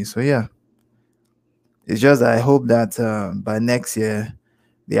country to me. So yeah, it's just I hope that by next year,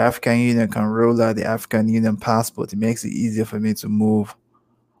 the African Union can roll out the African Union passport. It makes it easier for me to move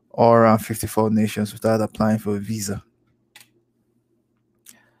all around 54 nations without applying for a visa.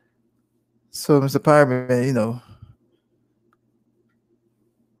 So, Mr. Pyramid,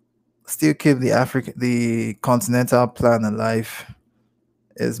 still keep the continental plan alive.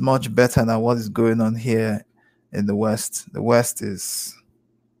 Is much better than what is going on here in the West. The West it's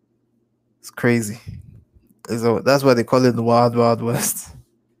crazy. That's why they call it the Wild Wild West.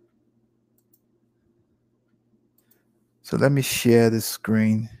 So let me share the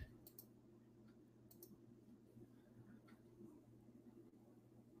screen.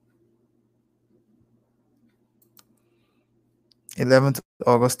 August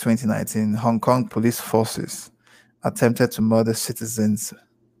 11th, 2019, Hong Kong police forces attempted to murder citizens.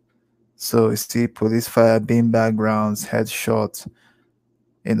 So you see, police fire beanbag rounds, headshot.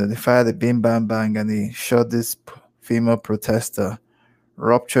 They fired a beam bang bang and they shot this female protester,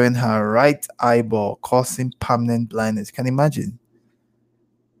 rupturing her right eyeball, causing permanent blindness. You can imagine.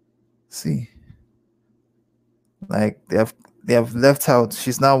 See, like they have left out.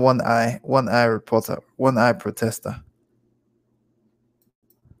 She's now one eye reporter, one eye protester.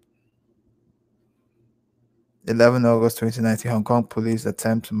 11 August 2019, Hong Kong police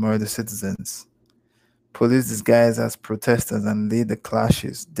attempt to murder citizens. Police disguise as protesters and lead the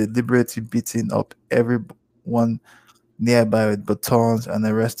clashes, deliberately beating up everyone nearby with batons and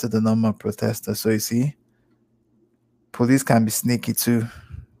arrested the normal protesters. So you see, police can be sneaky too.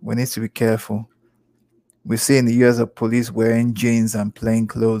 We need to be careful. We see in the US of police wearing jeans and plain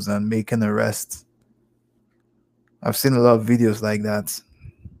clothes and making arrests. I've seen a lot of videos like that.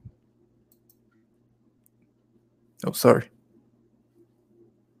 Oh, sorry.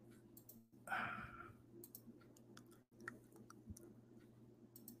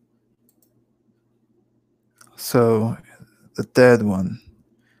 So the third one,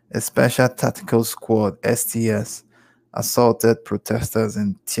 a special tactical squad (STS) assaulted protesters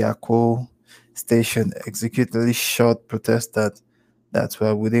in Tiakou Station, executedly shot protesters that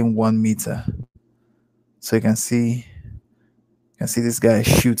were within 1 meter. So you can see this guy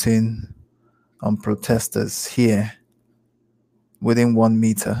shooting on protesters here within 1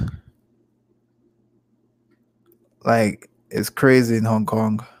 meter. Like, it's crazy in Hong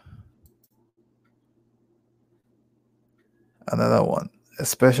Kong. Another one, a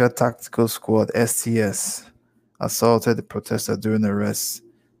special tactical squad (STS) assaulted the protester during arrest,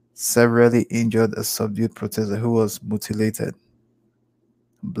 severely injured a subdued protester who was mutilated,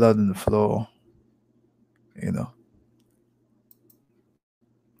 blood on the floor.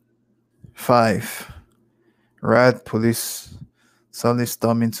 5. Riot police suddenly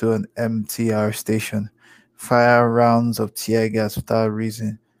storm into an MTR station, fire rounds of tear gas without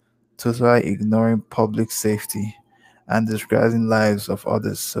reason, totally ignoring public safety and disgracing lives of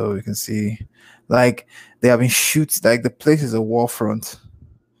others. So you can see, like, they have been shoots. Like, the place is a war front.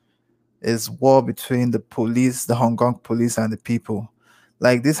 It's war between the police, the Hong Kong police, and the people.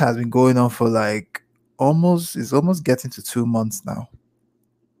 Like, this has been going on for like it's almost getting to 2 months now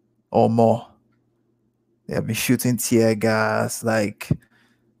or more. They have been shooting tear gas. Like,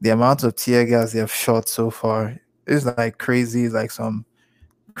 the amount of tear gas they have shot so far is like crazy, like some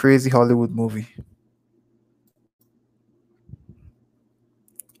crazy Hollywood movie.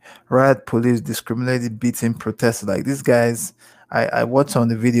 Riot police discriminately beating protesters. Like, these guys, I watched on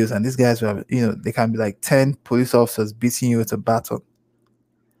the videos, and these guys were, they can be like 10 police officers beating you with a baton,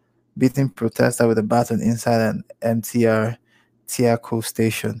 beating protester with a baton inside an MTR Tiakou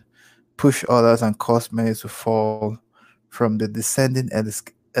station, push others and cause many to fall from the descending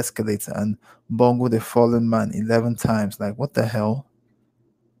escalator and bungle the fallen man 11 times. Like, what the hell?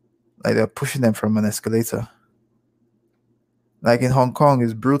 Like, they're pushing them from an escalator. Like, in Hong Kong,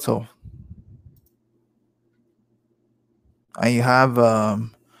 it's brutal. And you have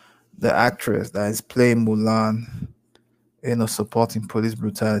the actress that is playing Mulan, supporting police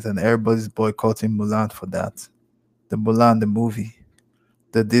brutality, and everybody's boycotting Mulan for that. The Mulan, the movie,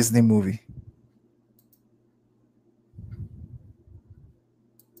 the Disney movie.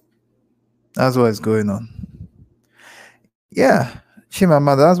 That's what is going on. Yeah,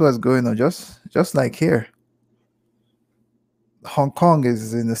 Chimama, that's what's going on. Just like here. Hong Kong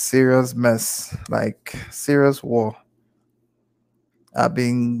is in a serious mess, like serious war. I've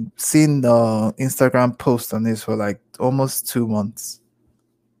been seeing the Instagram post on this for like almost 2 months.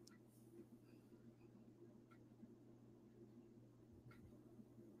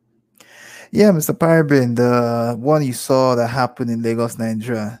 Yeah, Mr. Parabin, the one you saw that happened in Lagos,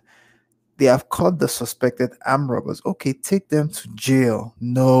 Nigeria. They have caught the suspected armed robbers. Okay, take them to jail.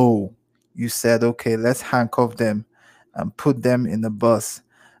 No, you said, okay, let's handcuff them and put them in the bus.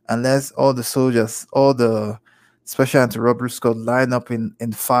 And let's all the soldiers, all the special anti-robbery squad line up in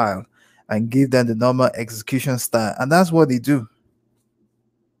file and give them the normal execution style. And that's what they do.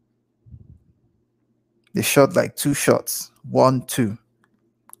 They shot like 2 shots, 1, 2,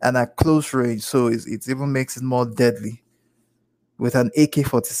 and at close range. So it even makes it more deadly with an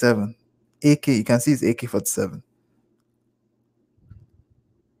AK-47. AK, you can see it's AK-47.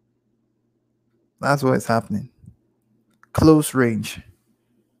 That's what is happening. Close range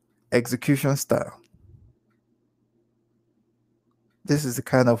execution style. This is the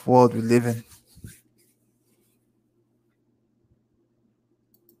kind of world we live in.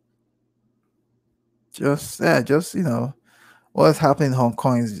 Just what's happening in Hong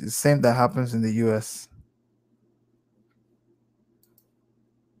Kong is the same that happens in the US.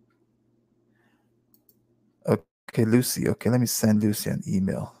 Okay, Lucy. Okay, let me send Lucy an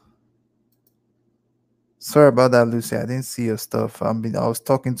email. Sorry about that, Lucy. I didn't see your stuff. I was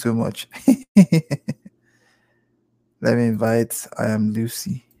talking too much. Let me invite. I am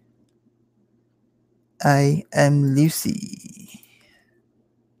Lucy. I am Lucy.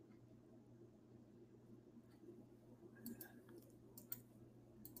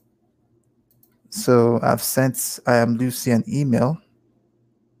 So I've sent I am Lucy an email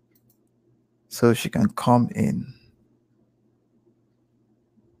so she can come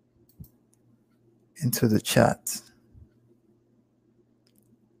into the chat.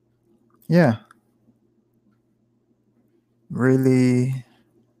 Yeah. Really.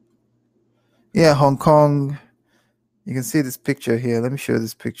 Yeah, Hong Kong. You can see this picture here. Let me show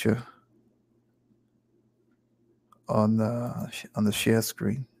this picture on the share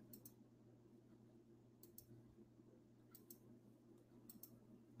screen.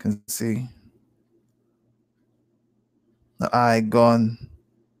 You can see the eye gone.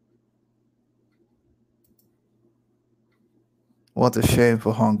 What a shame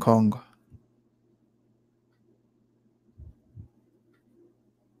for Hong Kong.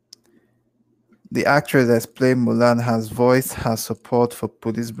 The actress that's played Mulan has voiced her support for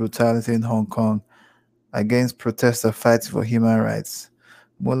police brutality in Hong Kong against protesters fighting for human rights.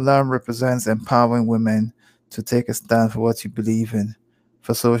 Mulan represents empowering women to take a stand for what you believe in,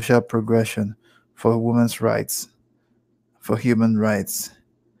 for social progression, for women's rights, for human rights.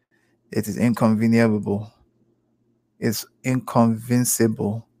 It is inconceivable. It's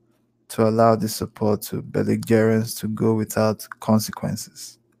inconvincible to allow this support to belligerents to go without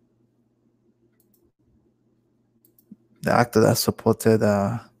consequences. The actor that supported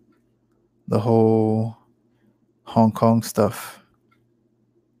the whole Hong Kong stuff.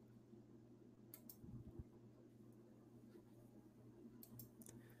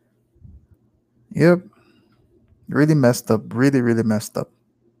 Yep. Really messed up. Really, really messed up.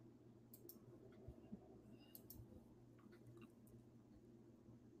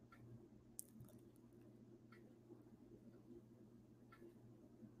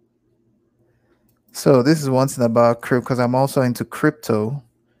 So this is one thing about crypto, because I'm also into crypto.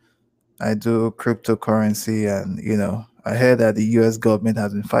 I do cryptocurrency, and I heard that the US government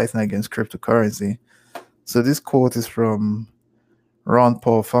has been fighting against cryptocurrency. So this quote is from Ron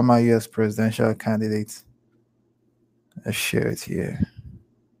Paul, former US presidential candidate. Let's share it here.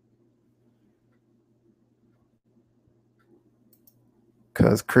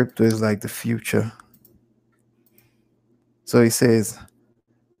 Because crypto is like the future. So he says,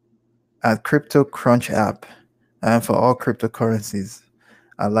 at Crypto Crunch app, and for all cryptocurrencies,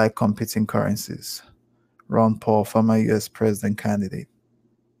 I like competing currencies. Ron Paul, former US president candidate.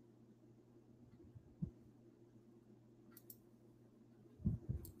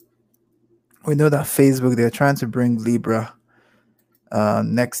 We know that Facebook, they're trying to bring Libra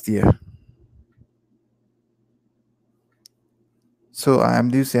next year. So I am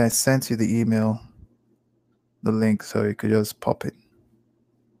Lucy. I sent you the email, the link, so you could just pop it.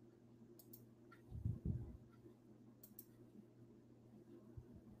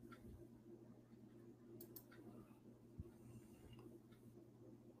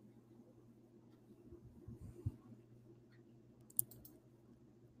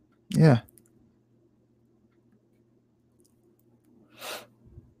 Yeah.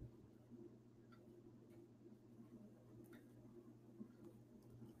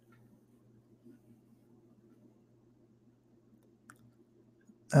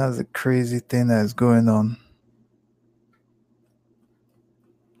 That's a crazy thing that's going on.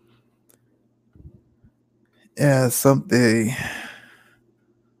 Yeah, something.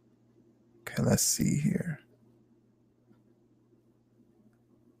 Okay, let's see here.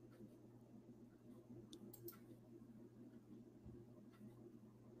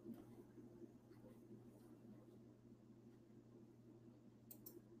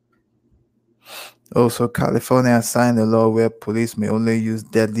 Also, California signed a law where police may only use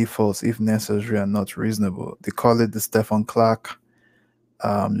deadly force if necessary and not reasonable. They call it the Stephen Clark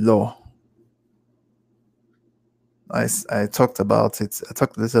law. I talked about it. I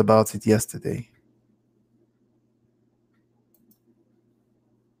talked a little about it yesterday.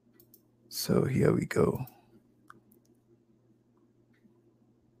 So here we go.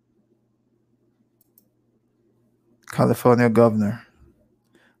 California governor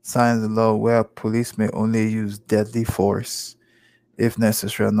signs a law where police may only use deadly force if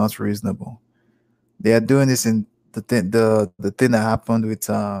necessary and not reasonable. They are doing this in the thing that happened with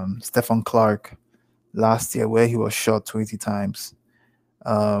Stephen Clark last year, where he was shot 20 times.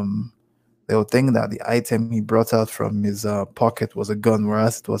 They were thinking that the item he brought out from his pocket was a gun,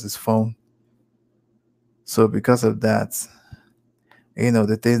 whereas it was his phone. So because of that,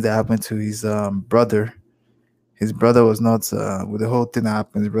 the things that happened to his brother, his brother was not with the whole thing that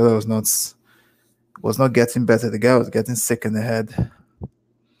happened. His brother was not getting better. The guy was getting sick in the head.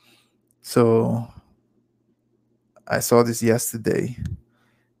 So I saw this yesterday.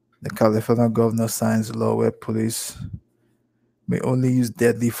 The California governor signs a law where police may only use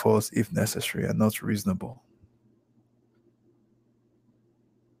deadly force if necessary and not reasonable.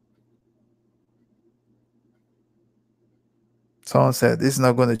 Someone said this is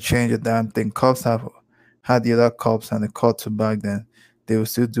not going to change a damn thing. Cops have had the other cops and the court to back them. They will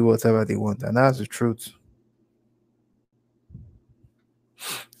still do whatever they want, and that's the truth.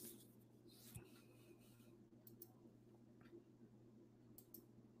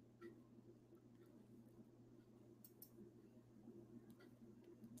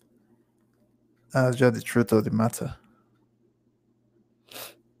 That's just the truth of the matter.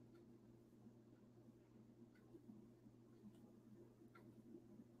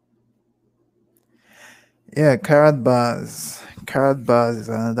 Yeah, carrot bars. Carrot bars is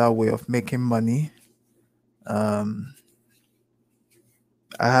another way of making money. Um,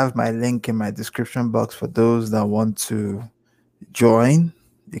 I have my link in my description box for those that want to join.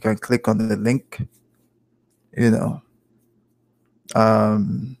 You can click on the link.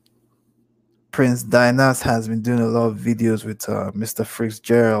 Um, Prince Dinas has been doing a lot of videos with Mr.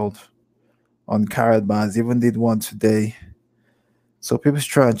 Fitzgerald on carrot bars. Even did one today. So people should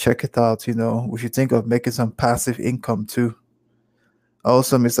try and check it out. We should think of making some passive income too.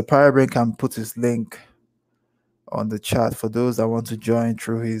 Also, Mr. Parabrain can put his link on the chat for those that want to join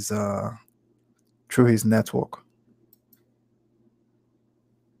through his network.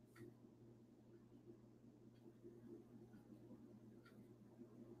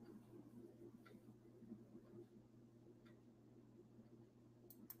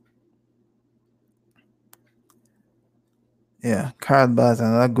 Yeah, carrot bars is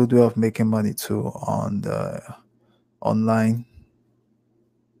another good way of making money too on the online.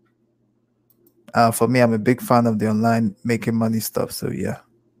 For me, I'm a big fan of the online making money stuff. So yeah,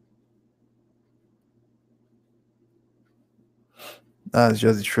 that's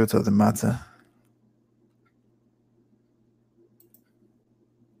just the truth of the matter.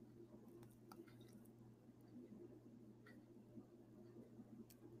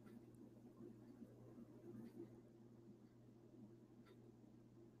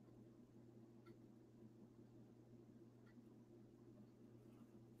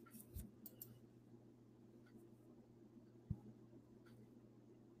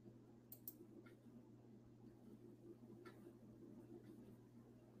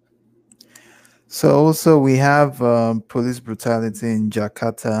 So also we have police brutality in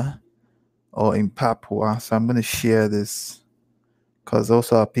Jakarta or in Papua. So I'm going to share this because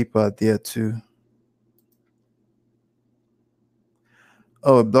also our people are there too.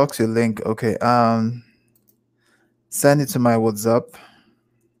 Oh, it blocks your link. Okay. Send it to my WhatsApp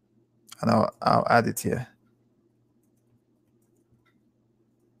and I'll add it here.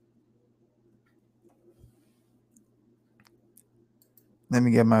 Let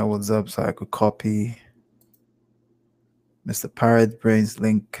me get my WhatsApp so I could copy Mr. Pirate Brain's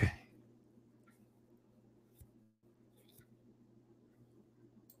link.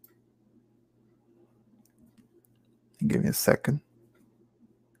 Give me a second.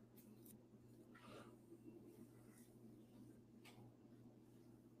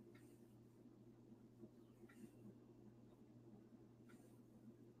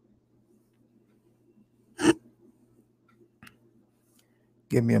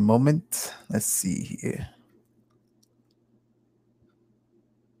 Give me a moment. Let's see here.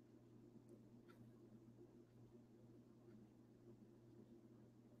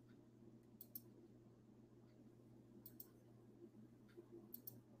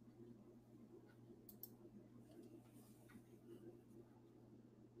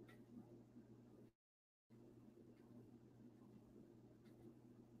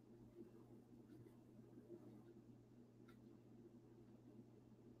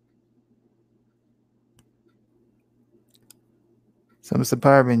 So Mr.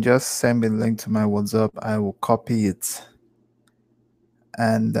 Parvin, just send me a link to my WhatsApp. I will copy it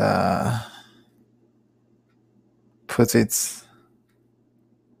and put it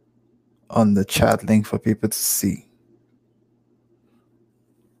on the chat link for people to see.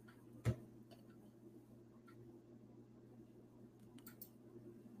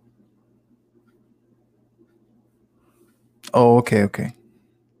 Oh, okay. Okay,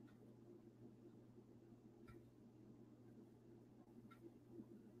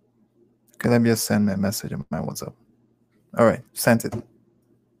 let me just send a message on my WhatsApp. All right, sent it.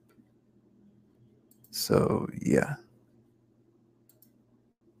 So yeah,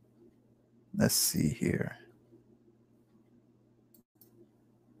 let's see here.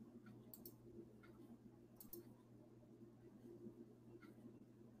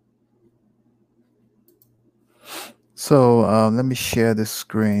 So let me share the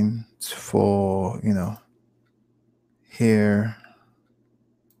screen for here.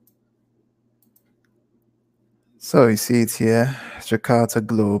 So you see it here, Jakarta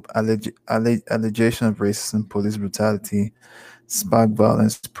Globe, allegation of racism, police brutality, spark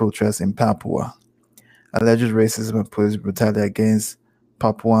violence protests in Papua. Alleged racism and police brutality against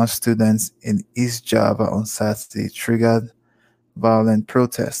Papuan students in East Java on Saturday triggered violent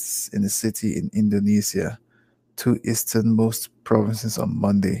protests in the city in Indonesia, two easternmost provinces on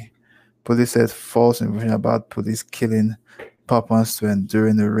Monday. Police said false information about police killing Papuan students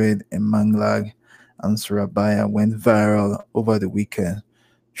during the raid in Manglag and Surabaya went viral over the weekend,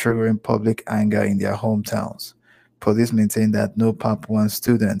 triggering public anger in their hometowns. Police maintain that no Papuan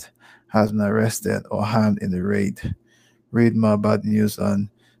student has been arrested or harmed in the raid. Read more about the news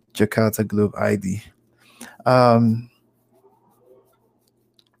on Jakarta Globe ID. Um,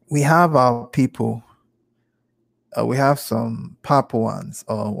 we have our people. We have some Papuans,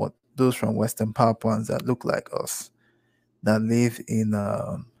 or what those from Western Papuans that look like us, that live in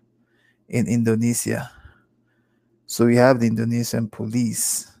Indonesia. So we have the Indonesian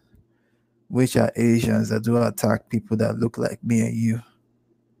police, which are Asians that do attack people that look like me and you.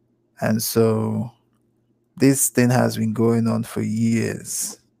 And so this thing has been going on for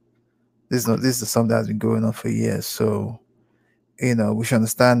years. This is something that's been going on for years. So, we should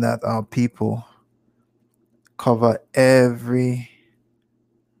understand that our people cover every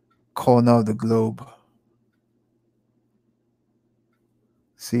corner of the globe.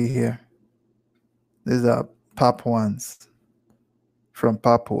 See here. These are Papuans from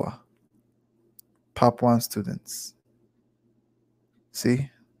Papua. Papuan students. See?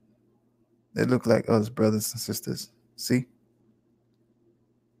 They look like us, brothers and sisters. See?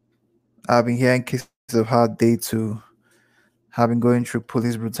 I've been hearing cases of how they too have been going through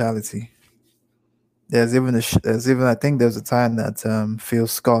police brutality. There's even I think there's a time that Phil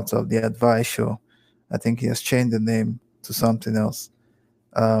Scott of the Advice Show, I think he has changed the name to something else.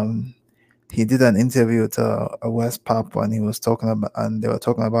 Um, he did an interview with a West Papua, and they were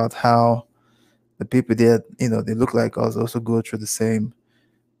talking about how the people there, they look like us, also go through the same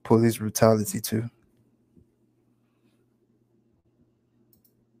police brutality too.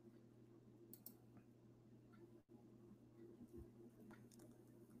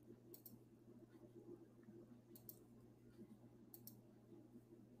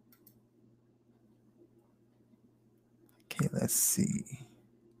 Okay, let's see.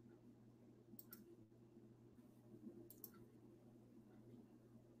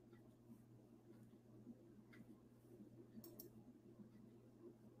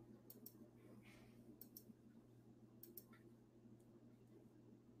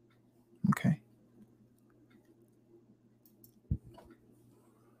 Okay.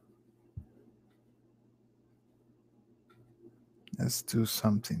 Let's do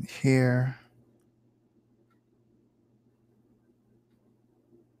something here.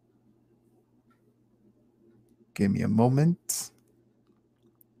 Give me a moment.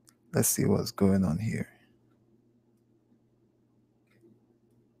 Let's see what's going on here.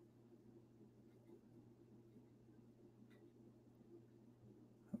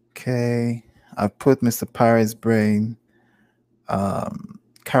 Okay, I've put Mr. Pirate's Brain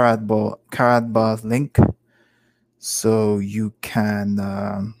Carrot Bar's link, so you can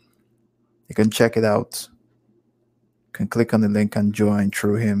check it out. You can click on the link and join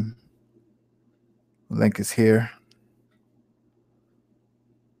through him. The link is here.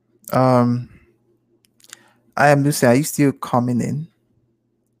 I am Lucy. Are you still coming in?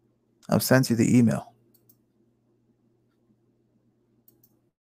 I've sent you the email.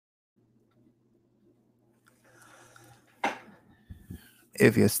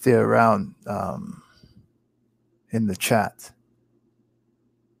 If you're still around in the chat.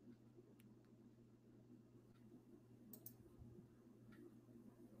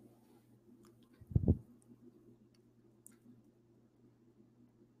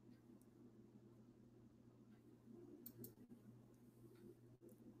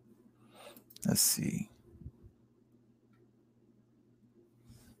 Let's see.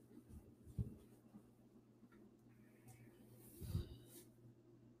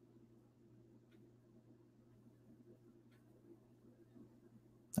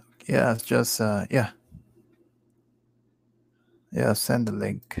 Yeah, it's just yeah, send the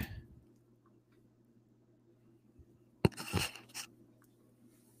link.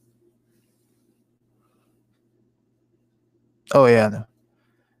 Oh yeah. No.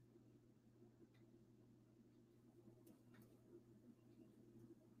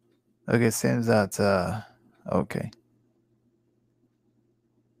 Okay, seems that okay.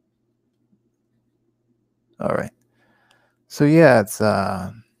 All right. So yeah, it's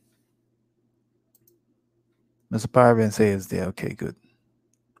Mr. Paraben says there. Okay, good.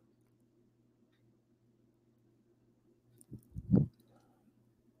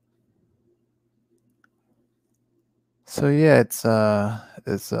 So yeah, it's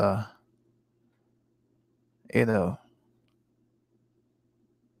you know,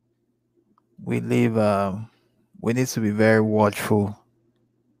 we live we need to be very watchful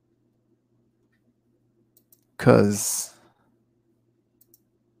because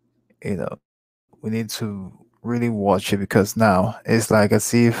we need to really watch it because now it's like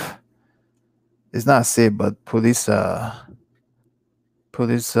as if it's not safe, but police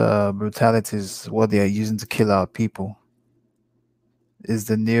brutality is what they are using to kill our people. Is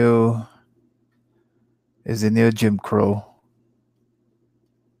the new Jim Crow,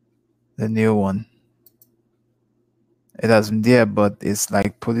 the new one. It has been there, but it's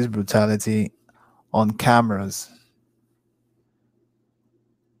like police brutality on cameras,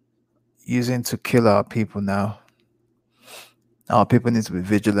 using to kill our people now. Our people need to be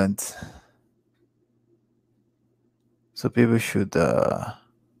vigilant. So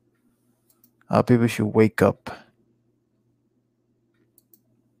our people should wake up.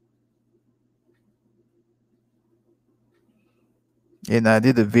 And I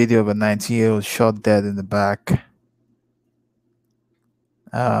did a video of a 19-year-old shot dead in the back.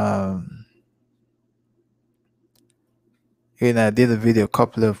 And I did a video a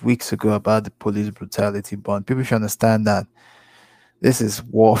couple of weeks ago about the police brutality, but people should understand that this is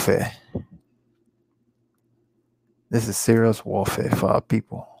warfare. This is serious warfare for our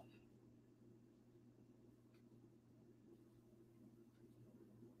people.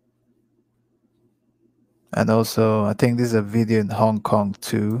 And also, I think this is a video in Hong Kong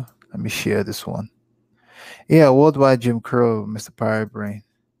too. Let me share this one. Yeah, worldwide Jim Crow, Mr. Pirate Brain.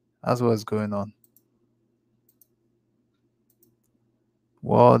 That's what's going on.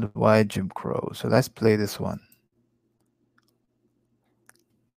 Worldwide Jim Crow. So let's play this one.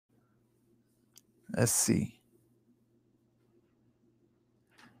 Let's see.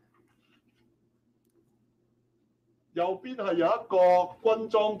 右邊係有一個軍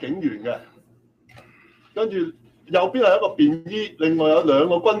裝警員嘅，跟住右邊係一個便衣，另外有兩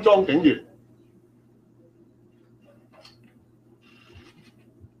個軍裝警員。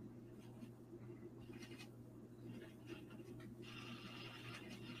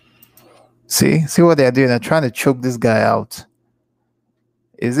See what they're doing? They're trying to choke this guy out.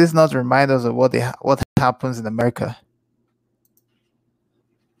 Is this not remind us of what happens in America?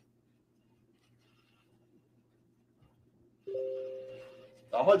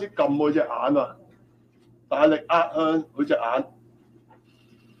嗱，開始撳佢隻眼啊，大力壓向佢隻眼。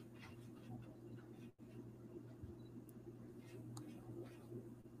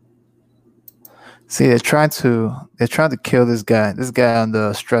See, they're trying to kill this guy on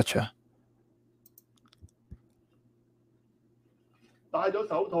the stretcher. 戴咗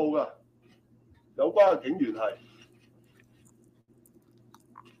手套㗎，有關嘅警員係。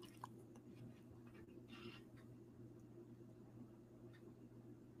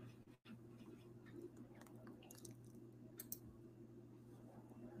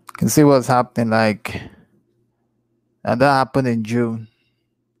Can see what's happening, like, and that happened in June.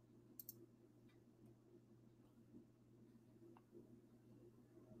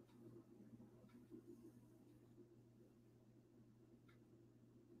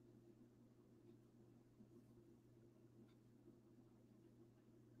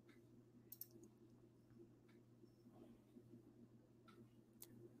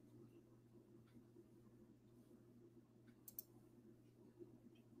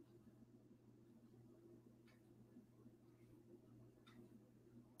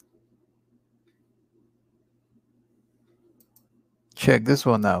 Check this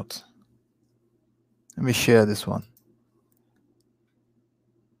one out. Let me share this one.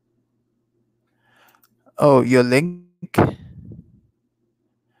 Oh, your link?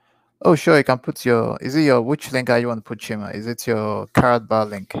 Oh, sure, you can put your, is it your, which link are you want to put, Chima? Is it your card bar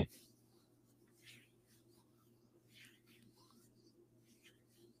link?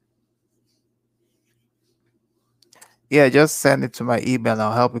 Yeah, just send it to my email.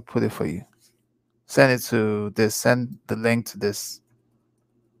 I'll help you put it for you. Send it to this, send the link to this.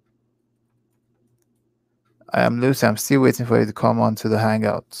 I am Lucy. I'm still waiting for you to come on to the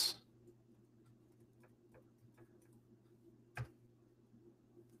Hangouts.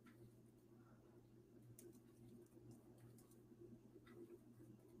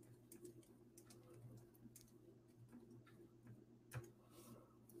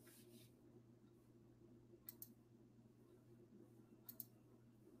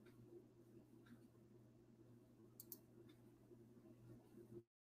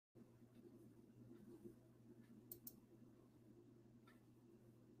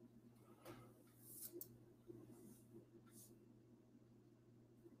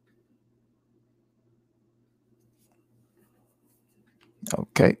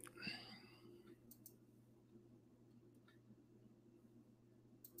 Okay.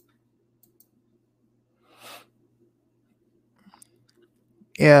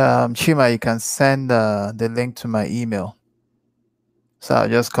 Yeah, Chima, you can send the link to my email. So I'll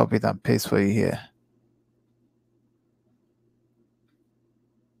just copy it and paste for you here.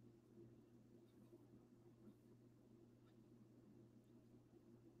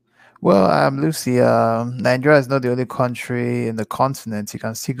 Well, Lucy, Nigeria is not the only country in the continent. You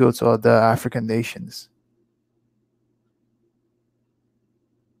can still go to other African nations.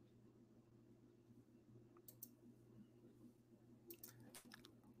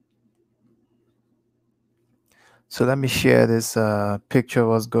 So let me share this picture of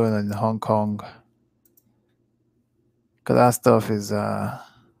what's going on in Hong Kong. Because that stuff is, nothing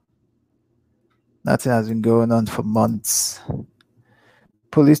has been going on for months.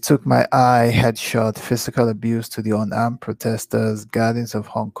 Police took my eye, headshot, physical abuse to the unarmed protesters, guardians of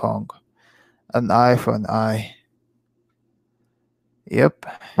Hong Kong. An eye for an eye. Yep.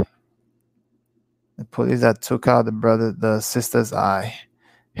 The police that took out the sister's eye,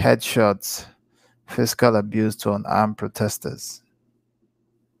 headshots, physical abuse to unarmed protesters.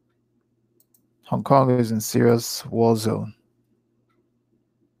 Hong Kong is in serious war zone.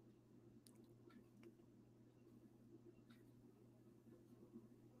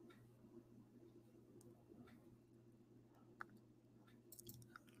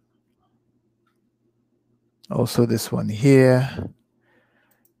 Also this one here.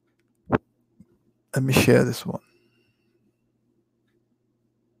 Let me share this one.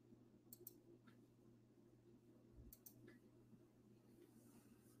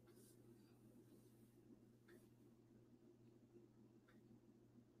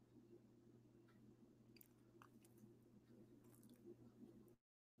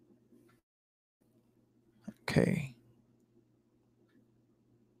 Okay.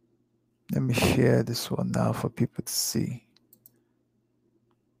 Let me share this one now for people to see.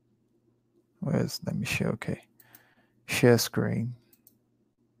 Let me share, okay. Share screen.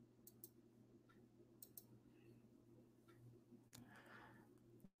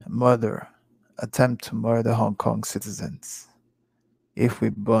 Murder. Attempt to murder Hong Kong citizens. If we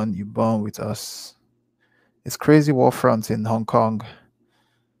burn, you burn with us. It's crazy war front in Hong Kong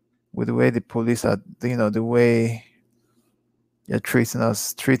with the way the police are, the way they're treating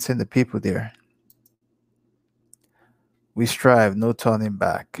us, treating the people there. We strive, no turning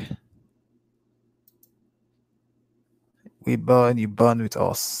back. We burn, you burn with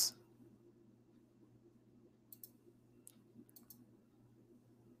us.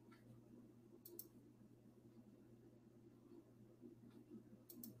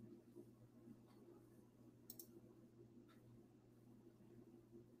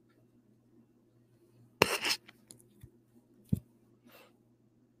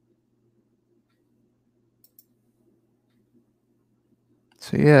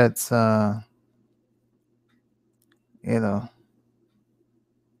 So yeah, it's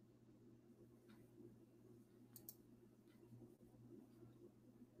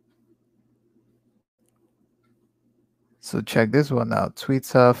So check this one out.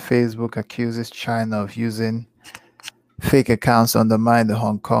 Twitter, Facebook accuses China of using fake accounts to undermine the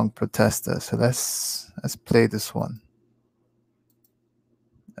Hong Kong protesters. So let's play this one.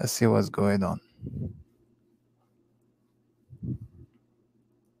 Let's see what's going on.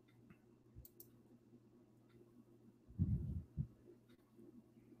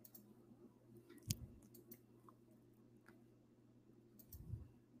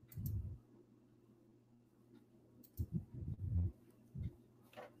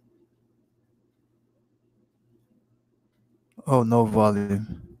 Oh, no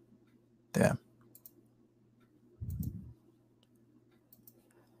volume. Damn.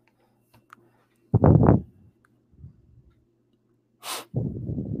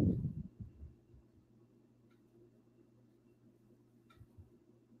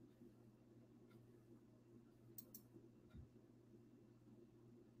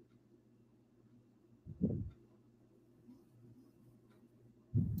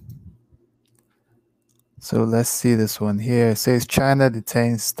 So let's see this one here. It says China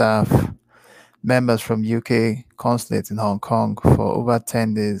detains staff members from UK consulate in Hong Kong for over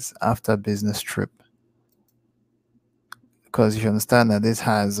 10 days after business trip. Because you understand that this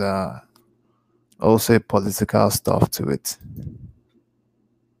has also political stuff to it.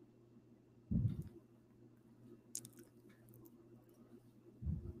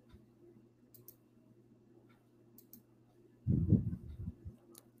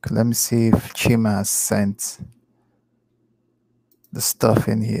 Let me see if Chima has sent the stuff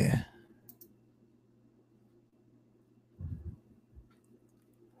in here.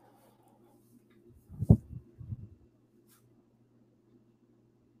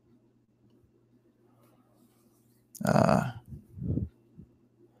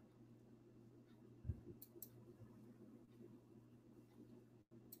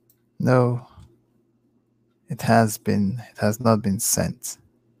 No, it has not been sent.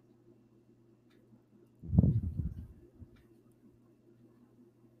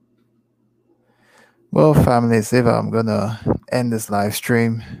 Well, family, Ziva, I'm gonna end this live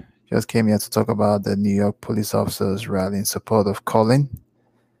stream. Just came here to talk about the New York police officers rally in support of Colin.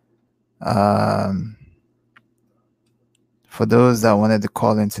 For those that wanted to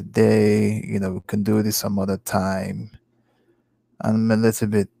call in today, we can do this some other time. I'm a little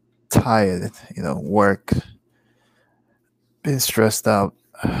bit tired, work, been stressed out.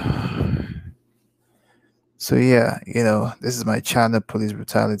 So yeah, this is my channel, Police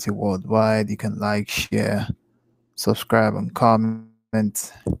Brutality Worldwide. You can like, share, subscribe, and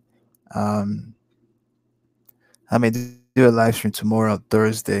comment. I may do a live stream tomorrow,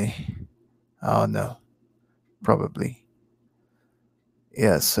 Thursday. I don't know, probably.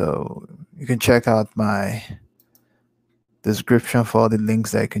 Yeah, so you can check out my description for all the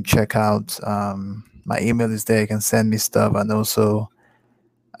links that you can check out. My email is there. You can send me stuff, and also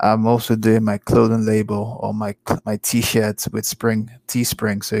I'm also doing my clothing label or my t-shirts with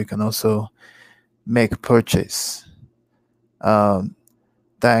Teespring, so you can also make purchase. Thanks,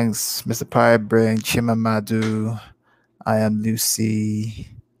 Mr. Pirate Brain, Chimamadu. I am Lucy.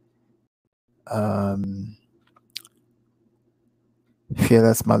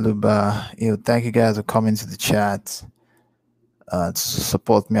 Fearless Maluba. Thank you guys for coming to the chat to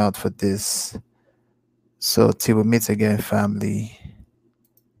support me out for this. So till we meet again, family.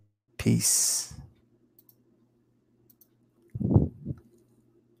 Peace.